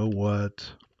does know what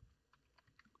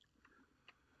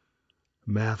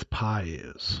math pi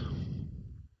is.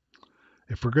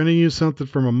 If we're going to use something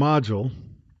from a module,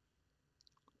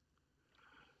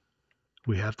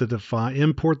 we have to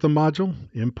import the module,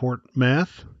 import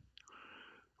math.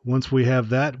 Once we have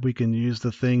that, we can use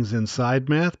the things inside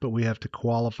math, but we have to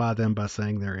qualify them by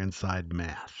saying they're inside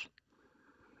math.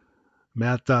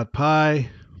 Math.pi.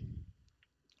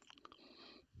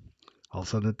 All of a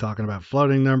sudden it's talking about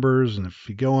floating numbers, and if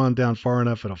you go on down far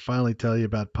enough, it'll finally tell you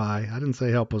about pi. I didn't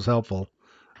say help was helpful,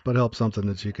 but help something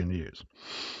that you can use.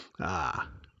 All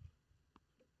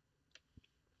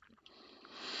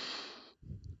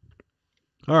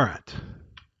right.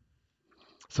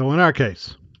 So in our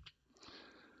case,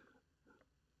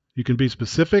 you can be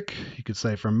specific. You could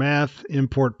say from math,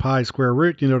 import pi square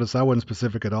root. You notice I wasn't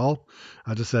specific at all.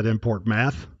 I just said import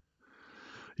math.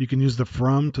 You can use the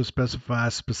from to specify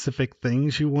specific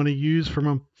things you want to use from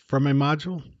a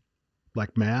module,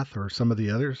 like math or some of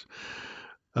the others.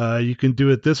 You can do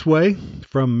it this way,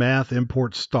 from math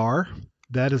import star.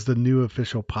 That is the new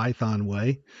official Python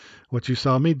way. What you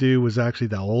saw me do was actually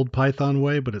the old Python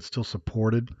way, but it's still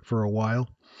supported for a while.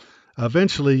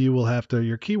 Eventually, you will have to,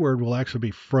 your keyword will actually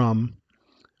be from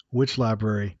which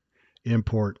library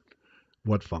import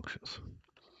what functions.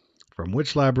 From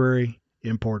which library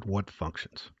import what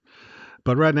functions.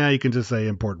 But right now you can just say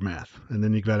import math, and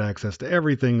then you've got access to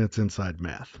everything that's inside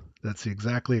math. That's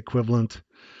exactly equivalent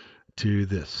to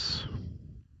this.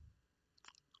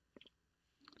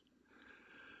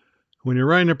 When you're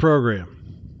writing a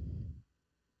program,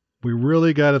 we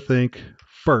really got to think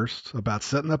first about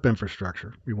setting up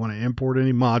infrastructure. We want to import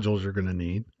any modules you're going to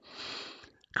need.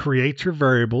 Create your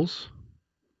variables.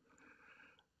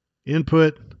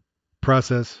 Input,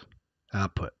 process,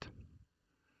 output.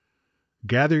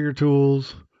 Gather your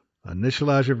tools,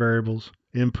 initialize your variables,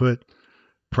 input,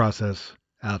 process,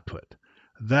 output.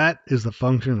 That is the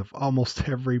function of almost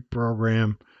every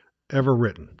program ever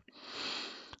written.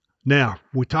 Now,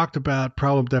 we talked about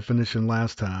problem definition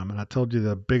last time, and I told you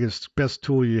the best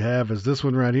tool you have is this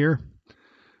one right here.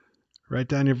 Write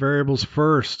down your variables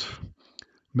first.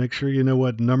 Make sure you know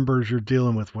what numbers you're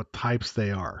dealing with, what types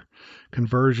they are,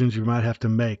 conversions you might have to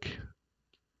make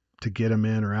to get them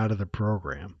in or out of the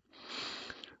program.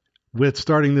 With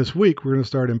starting this week, we're going to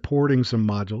start importing some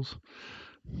modules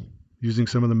using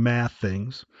some of the math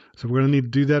things. So we're going to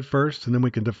need to do that first, and then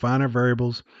we can define our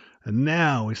variables. And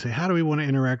now we say, how do we want to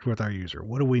interact with our user?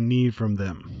 What do we need from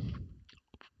them?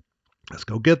 Let's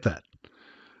go get that.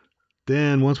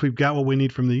 Then once we've got what we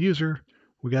need from the user,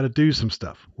 we got to do some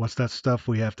stuff. What's that stuff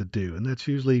we have to do? And that's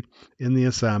usually in the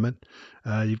assignment.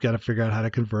 You've got to figure out how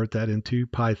to convert that into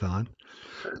Python.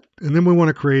 And then we want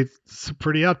to create some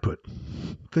pretty output,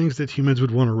 things that humans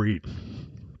would want to read.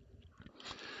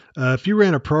 If you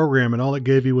ran a program and all it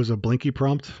gave you was a blinky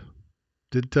prompt,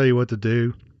 didn't tell you what to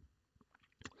do,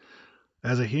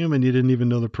 as a human, you didn't even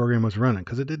know the program was running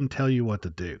because it didn't tell you what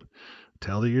to do.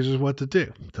 Tell the users what to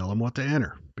do. Tell them what to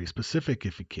enter. Be specific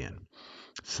if you can.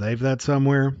 Save that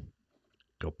somewhere.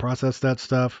 Go process that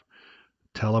stuff.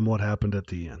 Tell them what happened at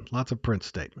the end. Lots of print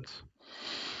statements.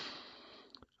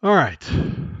 All right.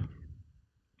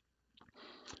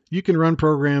 You can run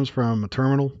programs from a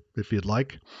terminal if you'd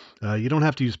like. You don't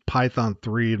have to use Python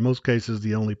 3. In most cases,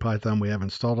 the only Python we have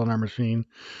installed on our machine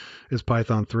is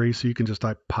Python 3, so you can just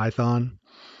type Python.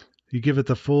 You give it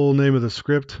the full name of the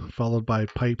script, followed by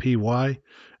py,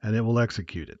 and it will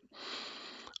execute it.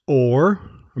 Or,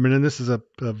 and this is a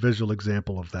visual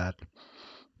example of that.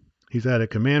 He's at a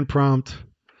command prompt.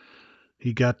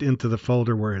 He got into the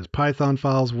folder where his Python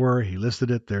files were. He listed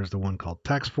it. There's the one called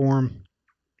tax form.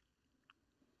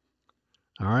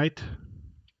 All right.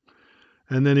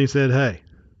 And then he said, hey,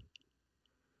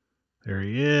 there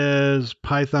he is,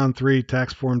 Python 3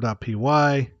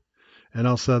 taxform.py. And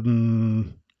all of a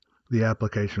sudden, the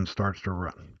application starts to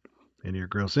run. Enter your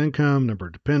gross income, number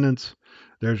of dependents.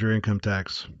 There's your income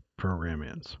tax program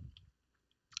ends.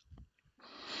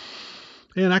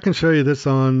 And I can show you this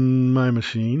on my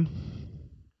machine.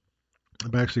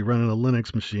 I'm actually running a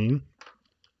Linux machine.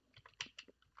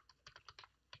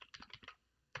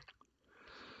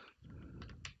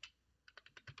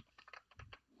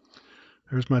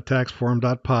 There's my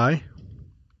taxform.py.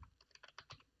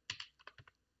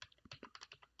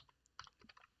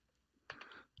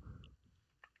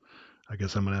 I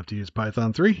guess I'm going to have to use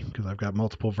Python 3 because I've got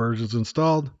multiple versions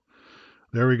installed.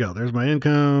 There we go. There's my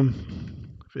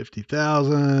income,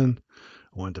 50,000,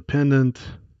 one dependent.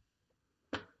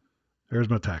 There's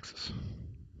my taxes.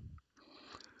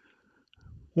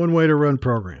 One way to run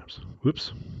programs.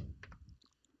 Whoops.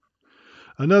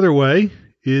 Another way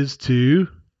is to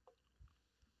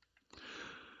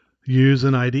use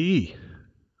an IDE,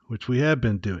 which we have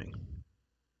been doing.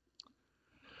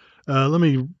 Let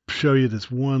me show you this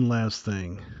one last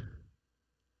thing.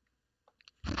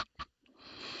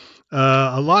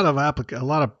 A lot of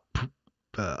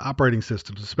operating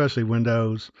systems, especially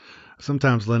Windows,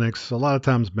 sometimes Linux, a lot of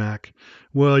times Mac.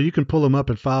 Well, you can pull them up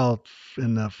in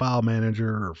the File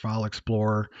Manager or File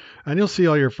Explorer, and you'll see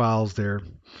all your files there,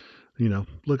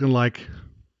 looking like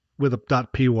with a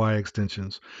 .py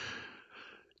extensions.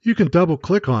 You can double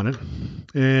click on it,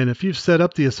 and if you've set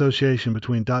up the association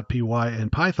between .py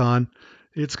and Python,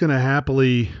 it's going to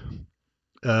happily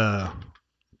run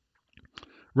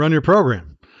your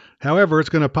program. However, it's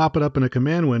going to pop it up in a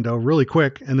command window really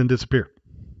quick and then disappear.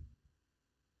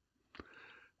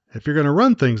 If you're going to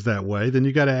run things that way, then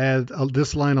you got to add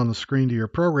this line on the screen to your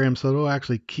program so it'll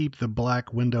actually keep the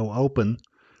black window open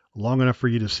long enough for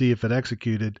you to see if it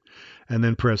executed, and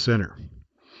then press enter.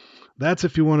 That's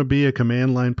if you want to be a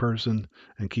command line person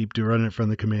and keep running it from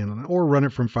the command line, or run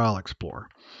it from File Explorer.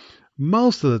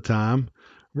 Most of the time,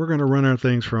 we're going to run our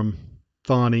things from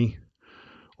Thonny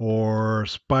or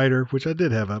Spider, which I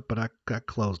did have up, but I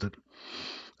closed it.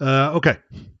 Okay,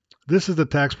 this is the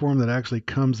tax form that actually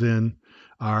comes in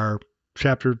our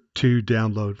Chapter 2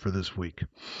 download for this week.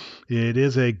 It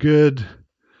is a good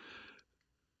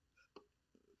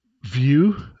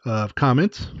view of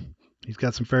comments. He's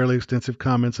got some fairly extensive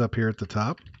comments up here at the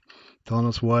top, telling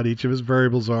us what each of his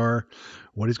variables are,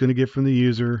 what he's going to get from the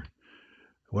user,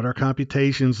 what our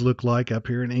computations look like up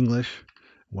here in English,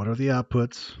 what are the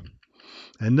outputs.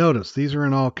 And notice, these are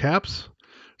in all caps.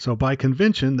 So by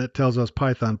convention, that tells us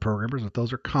Python programmers that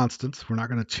those are constants. We're not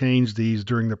going to change these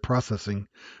during the processing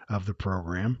of the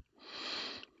program.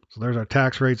 So there's our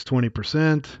tax rates,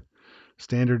 20%.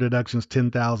 Standard deductions,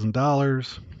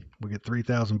 $10,000. We get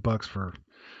 $3,000 for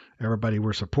everybody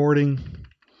we're supporting.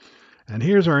 And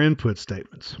here's our input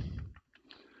statements.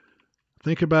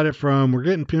 Think about it from, we're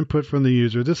getting input from the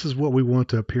user. This is what we want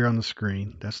to appear on the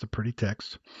screen. That's the pretty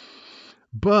text.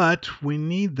 But we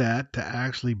need that to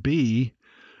actually be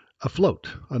a float,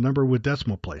 a number with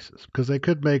decimal places, because they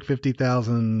could make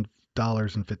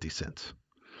 $50,000.50.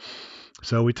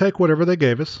 So we take whatever they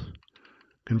gave us,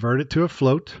 convert it to a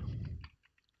float.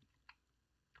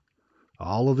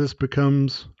 All of this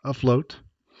becomes a float,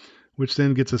 which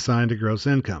then gets assigned to gross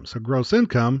income. So gross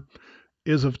income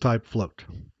is of type float.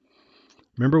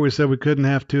 Remember we said we couldn't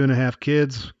have 2.5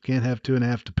 kids, can't have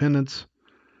 2.5 dependents.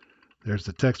 There's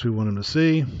the text we want them to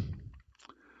see.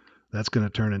 That's going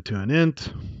to turn into an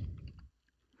int,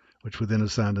 which we then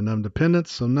assign to num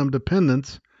dependents. So num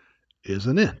dependents is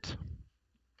an int.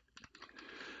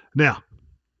 Now,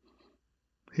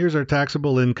 here's our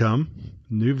taxable income,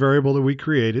 new variable that we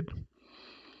created.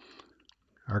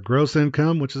 Our gross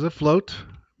income, which is a float,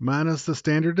 minus the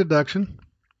standard deduction,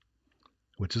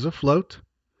 which is a float,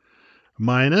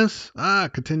 minus,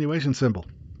 continuation symbol.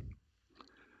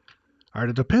 Our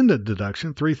dependent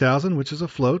deduction, 3,000, which is a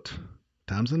float,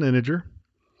 times an integer.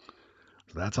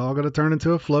 So that's all going to turn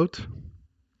into a float.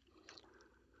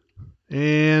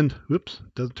 And, whoops,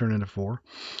 doesn't turn into 4.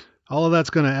 All of this is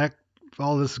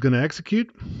going to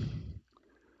execute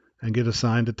and get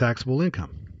assigned to taxable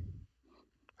income.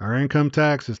 Our income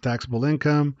tax is taxable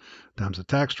income times the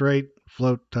tax rate,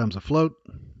 float times a float.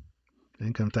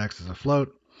 Income tax is a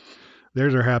float.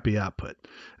 There's our happy output.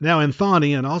 Now in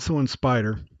Thonny and also in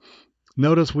Spider,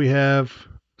 notice we have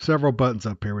several buttons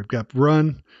up here. We've got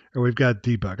run or we've got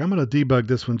debug. I'm going to debug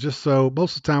this one just so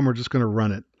most of the time we're just going to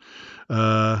run it.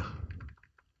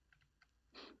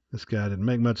 This guy didn't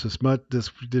make much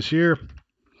this year.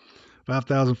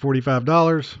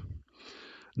 $5,045.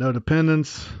 No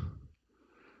dependents.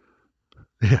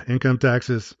 Yeah, income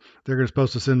taxes. They're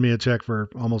supposed to send me a check for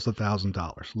almost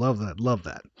 $1,000. Love that. Love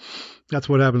that. That's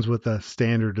what happens with a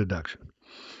standard deduction.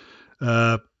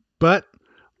 But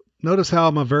notice how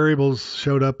my variables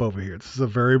showed up over here. This is a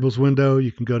variables window.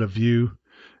 You can go to view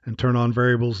and turn on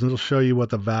variables, and it'll show you what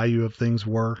the value of things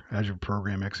were as your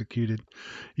program executed.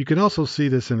 You can also see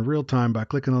this in real time by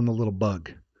clicking on the little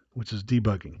bug, which is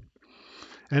debugging.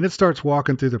 And it starts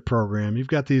walking through the program. You've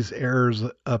got these errors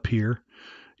up here.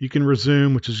 You can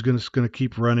resume, which is going to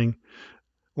keep running,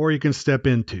 or you can step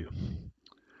into.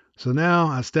 So now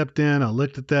I stepped in, I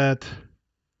looked at that.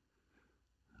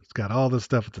 It's got all this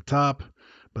stuff at the top,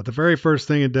 but the very first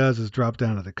thing it does is drop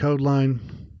down to the code line.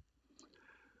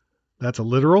 That's a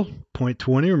literal,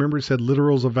 0.20. Remember we said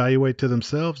literals evaluate to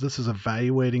themselves. This is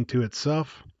evaluating to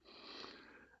itself.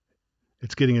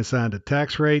 It's getting assigned a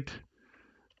tax rate.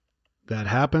 That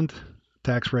happened.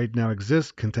 Tax rate now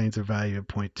exists, contains a value of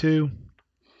 0.2.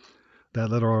 That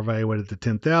literal evaluated to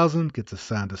 10,000, gets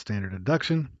assigned to standard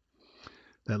deduction.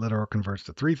 That literal converts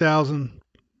to 3,000.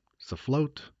 It's a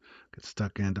float. Gets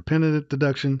stuck in dependent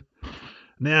deduction.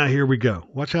 Now here we go.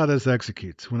 Watch how this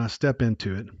executes. When I step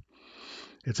into it,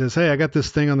 it says, hey, I got this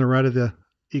thing on the right of the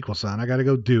equal sign. I got to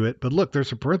go do it. But look, there's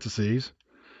some parentheses.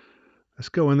 Let's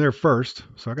go in there first.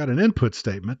 So I got an input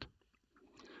statement.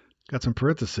 Got some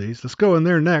parentheses. Let's go in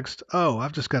there next. Oh,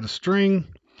 I've just got a string,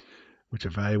 which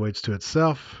evaluates to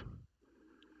itself.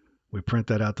 We print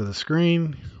that out to the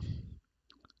screen.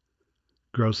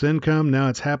 Gross income. Now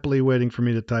it's happily waiting for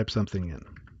me to type something in.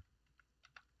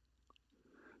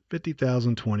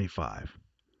 50,025.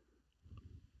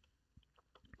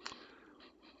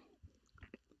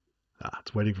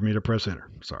 It's waiting for me to press enter.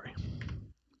 Sorry.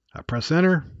 I press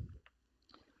enter.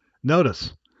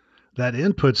 Notice that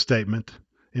input statement,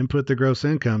 input the gross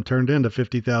income, turned into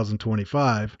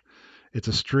 50,025. It's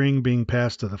a string being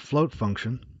passed to the float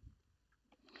function,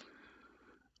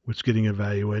 which is getting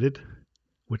evaluated,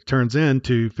 which turns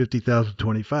into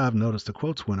 50,025. Notice the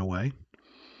quotes went away,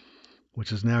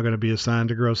 which is now going to be assigned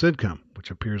to gross income,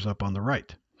 which appears up on the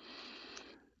right.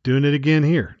 Doing it again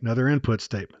here, another input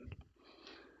statement.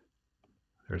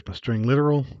 There's my string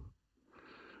literal.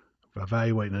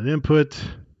 Evaluating an input.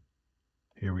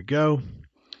 Here we go.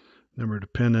 Number of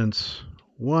dependents,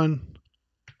 1.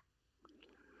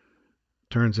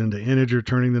 Turns into integer,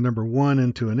 turning the number 1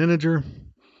 into an integer,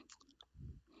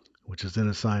 which is then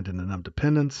assigned into num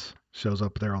dependents. Shows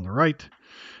up there on the right.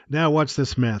 Now watch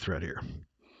this math right here.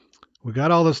 We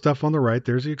got all this stuff on the right.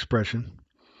 There's the expression.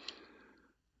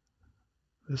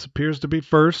 This appears to be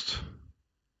first.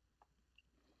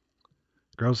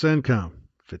 Gross income,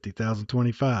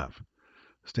 50,025.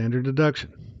 Standard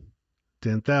deduction,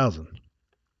 10,000.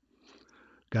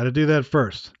 Got to do that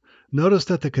first. Notice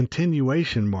that the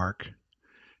continuation mark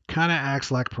kind of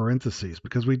acts like parentheses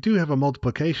because we do have a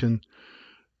multiplication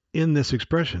in this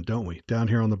expression, don't we? Down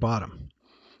here on the bottom.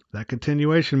 That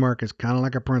continuation mark is kind of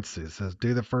like a parenthesis. It says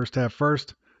do the first half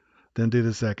first, then do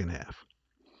the second half.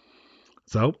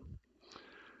 So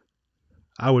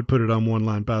I would put it on one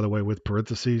line, by the way, with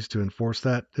parentheses to enforce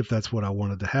that if that's what I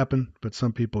wanted to happen. But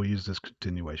some people use this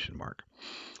continuation mark.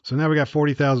 So now we got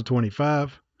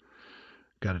 40,025.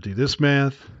 Got to do this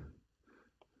math.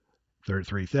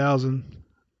 33,000.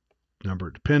 Number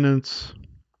of dependents.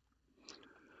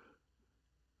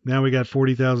 Now we got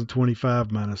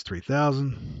 40,025 minus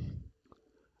 3,000.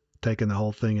 Taking the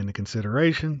whole thing into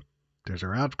consideration. There's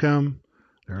our outcome.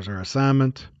 There's our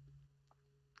assignment.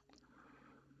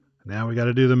 Now we got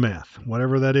to do the math.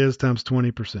 Whatever that is times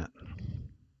 20%.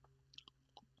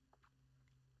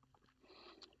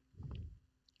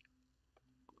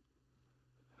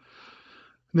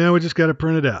 Now we just got to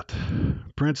print it out.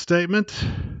 Print statement.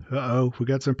 Uh-oh, we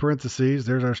got some parentheses.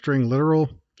 There's our string literal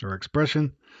or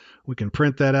expression. We can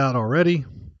print that out already.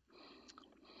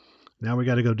 Now we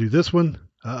got to go do this one.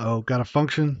 Uh-oh, got a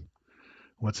function.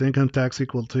 What's income tax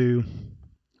equal to?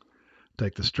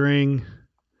 Take the string,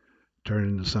 turn it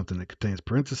into something that contains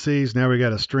parentheses. Now we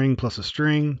got a string plus a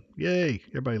string. Yay,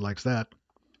 everybody likes that.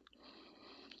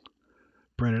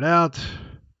 Print it out.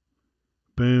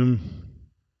 Boom.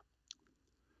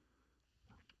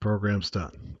 Program's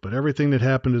done. But everything that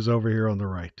happened is over here on the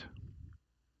right.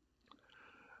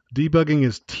 Debugging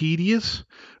is tedious,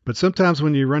 but sometimes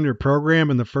when you run your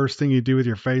program and the first thing you do with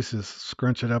your face is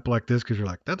scrunch it up like this because you're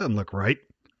like, that doesn't look right.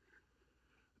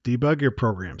 Debug your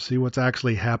program. See what's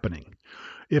actually happening.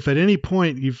 If at any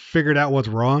point you've figured out what's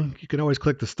wrong, you can always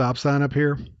click the stop sign up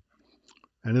here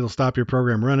and it'll stop your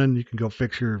program running. You can go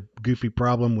fix your goofy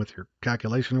problem with your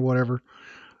calculation or whatever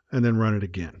and then run it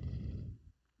again.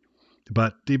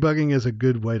 But debugging is a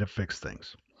good way to fix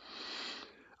things.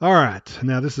 All right,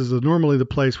 now this is normally the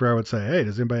place where I would say, hey,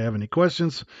 does anybody have any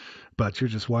questions? But you're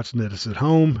just watching this at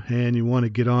home and you want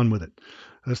to get on with it.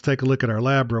 Let's take a look at our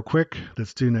lab real quick.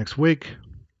 That's due next week.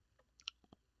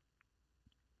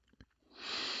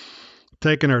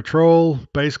 Taking our troll,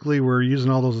 basically we're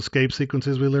using all those escape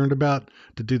sequences we learned about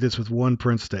to do this with one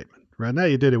print statement. Right now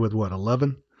you did it with what,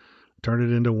 11? Turn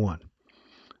it into 1.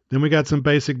 Then we got some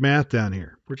basic math down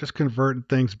here. We're just converting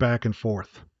things back and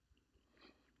forth.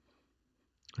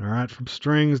 All right, from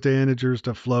strings to integers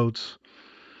to floats,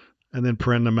 and then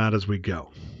print them out as we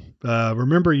go.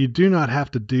 Remember, you do not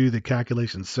have to do the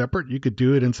calculation separate. You could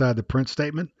do it inside the print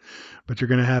statement, but you're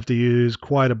going to have to use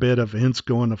quite a bit of ints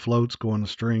going to floats, going to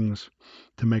strings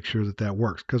to make sure that that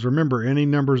works. Because remember, any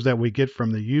numbers that we get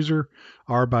from the user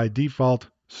are by default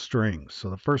strings. So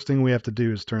the first thing we have to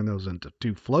do is turn those into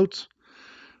 2 floats.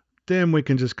 Then we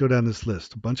can just go down this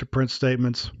list, a bunch of print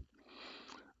statements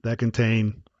that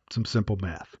contain some simple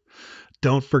math.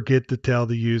 Don't forget to tell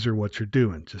the user what you're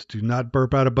doing. Just do not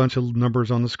burp out a bunch of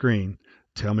numbers on the screen.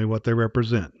 Tell me what they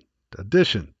represent.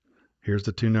 Addition, here's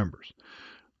the 2 numbers.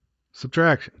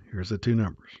 Subtraction, here's the 2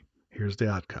 numbers. Here's the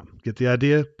outcome. Get the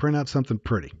idea? Print out something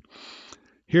pretty.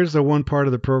 Here's the one part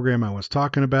of the program I was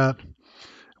talking about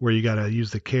where you got to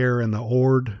use the care and the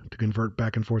ORD to convert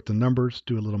back and forth the numbers,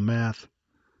 do a little math,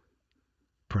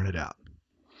 print it out.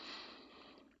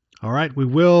 All right,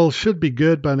 should be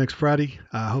good by next Friday.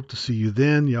 I hope to see you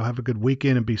then. Y'all have a good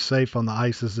weekend and be safe on the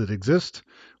ices that exist,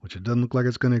 which it doesn't look like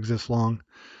it's going to exist long.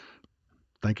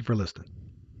 Thank you for listening.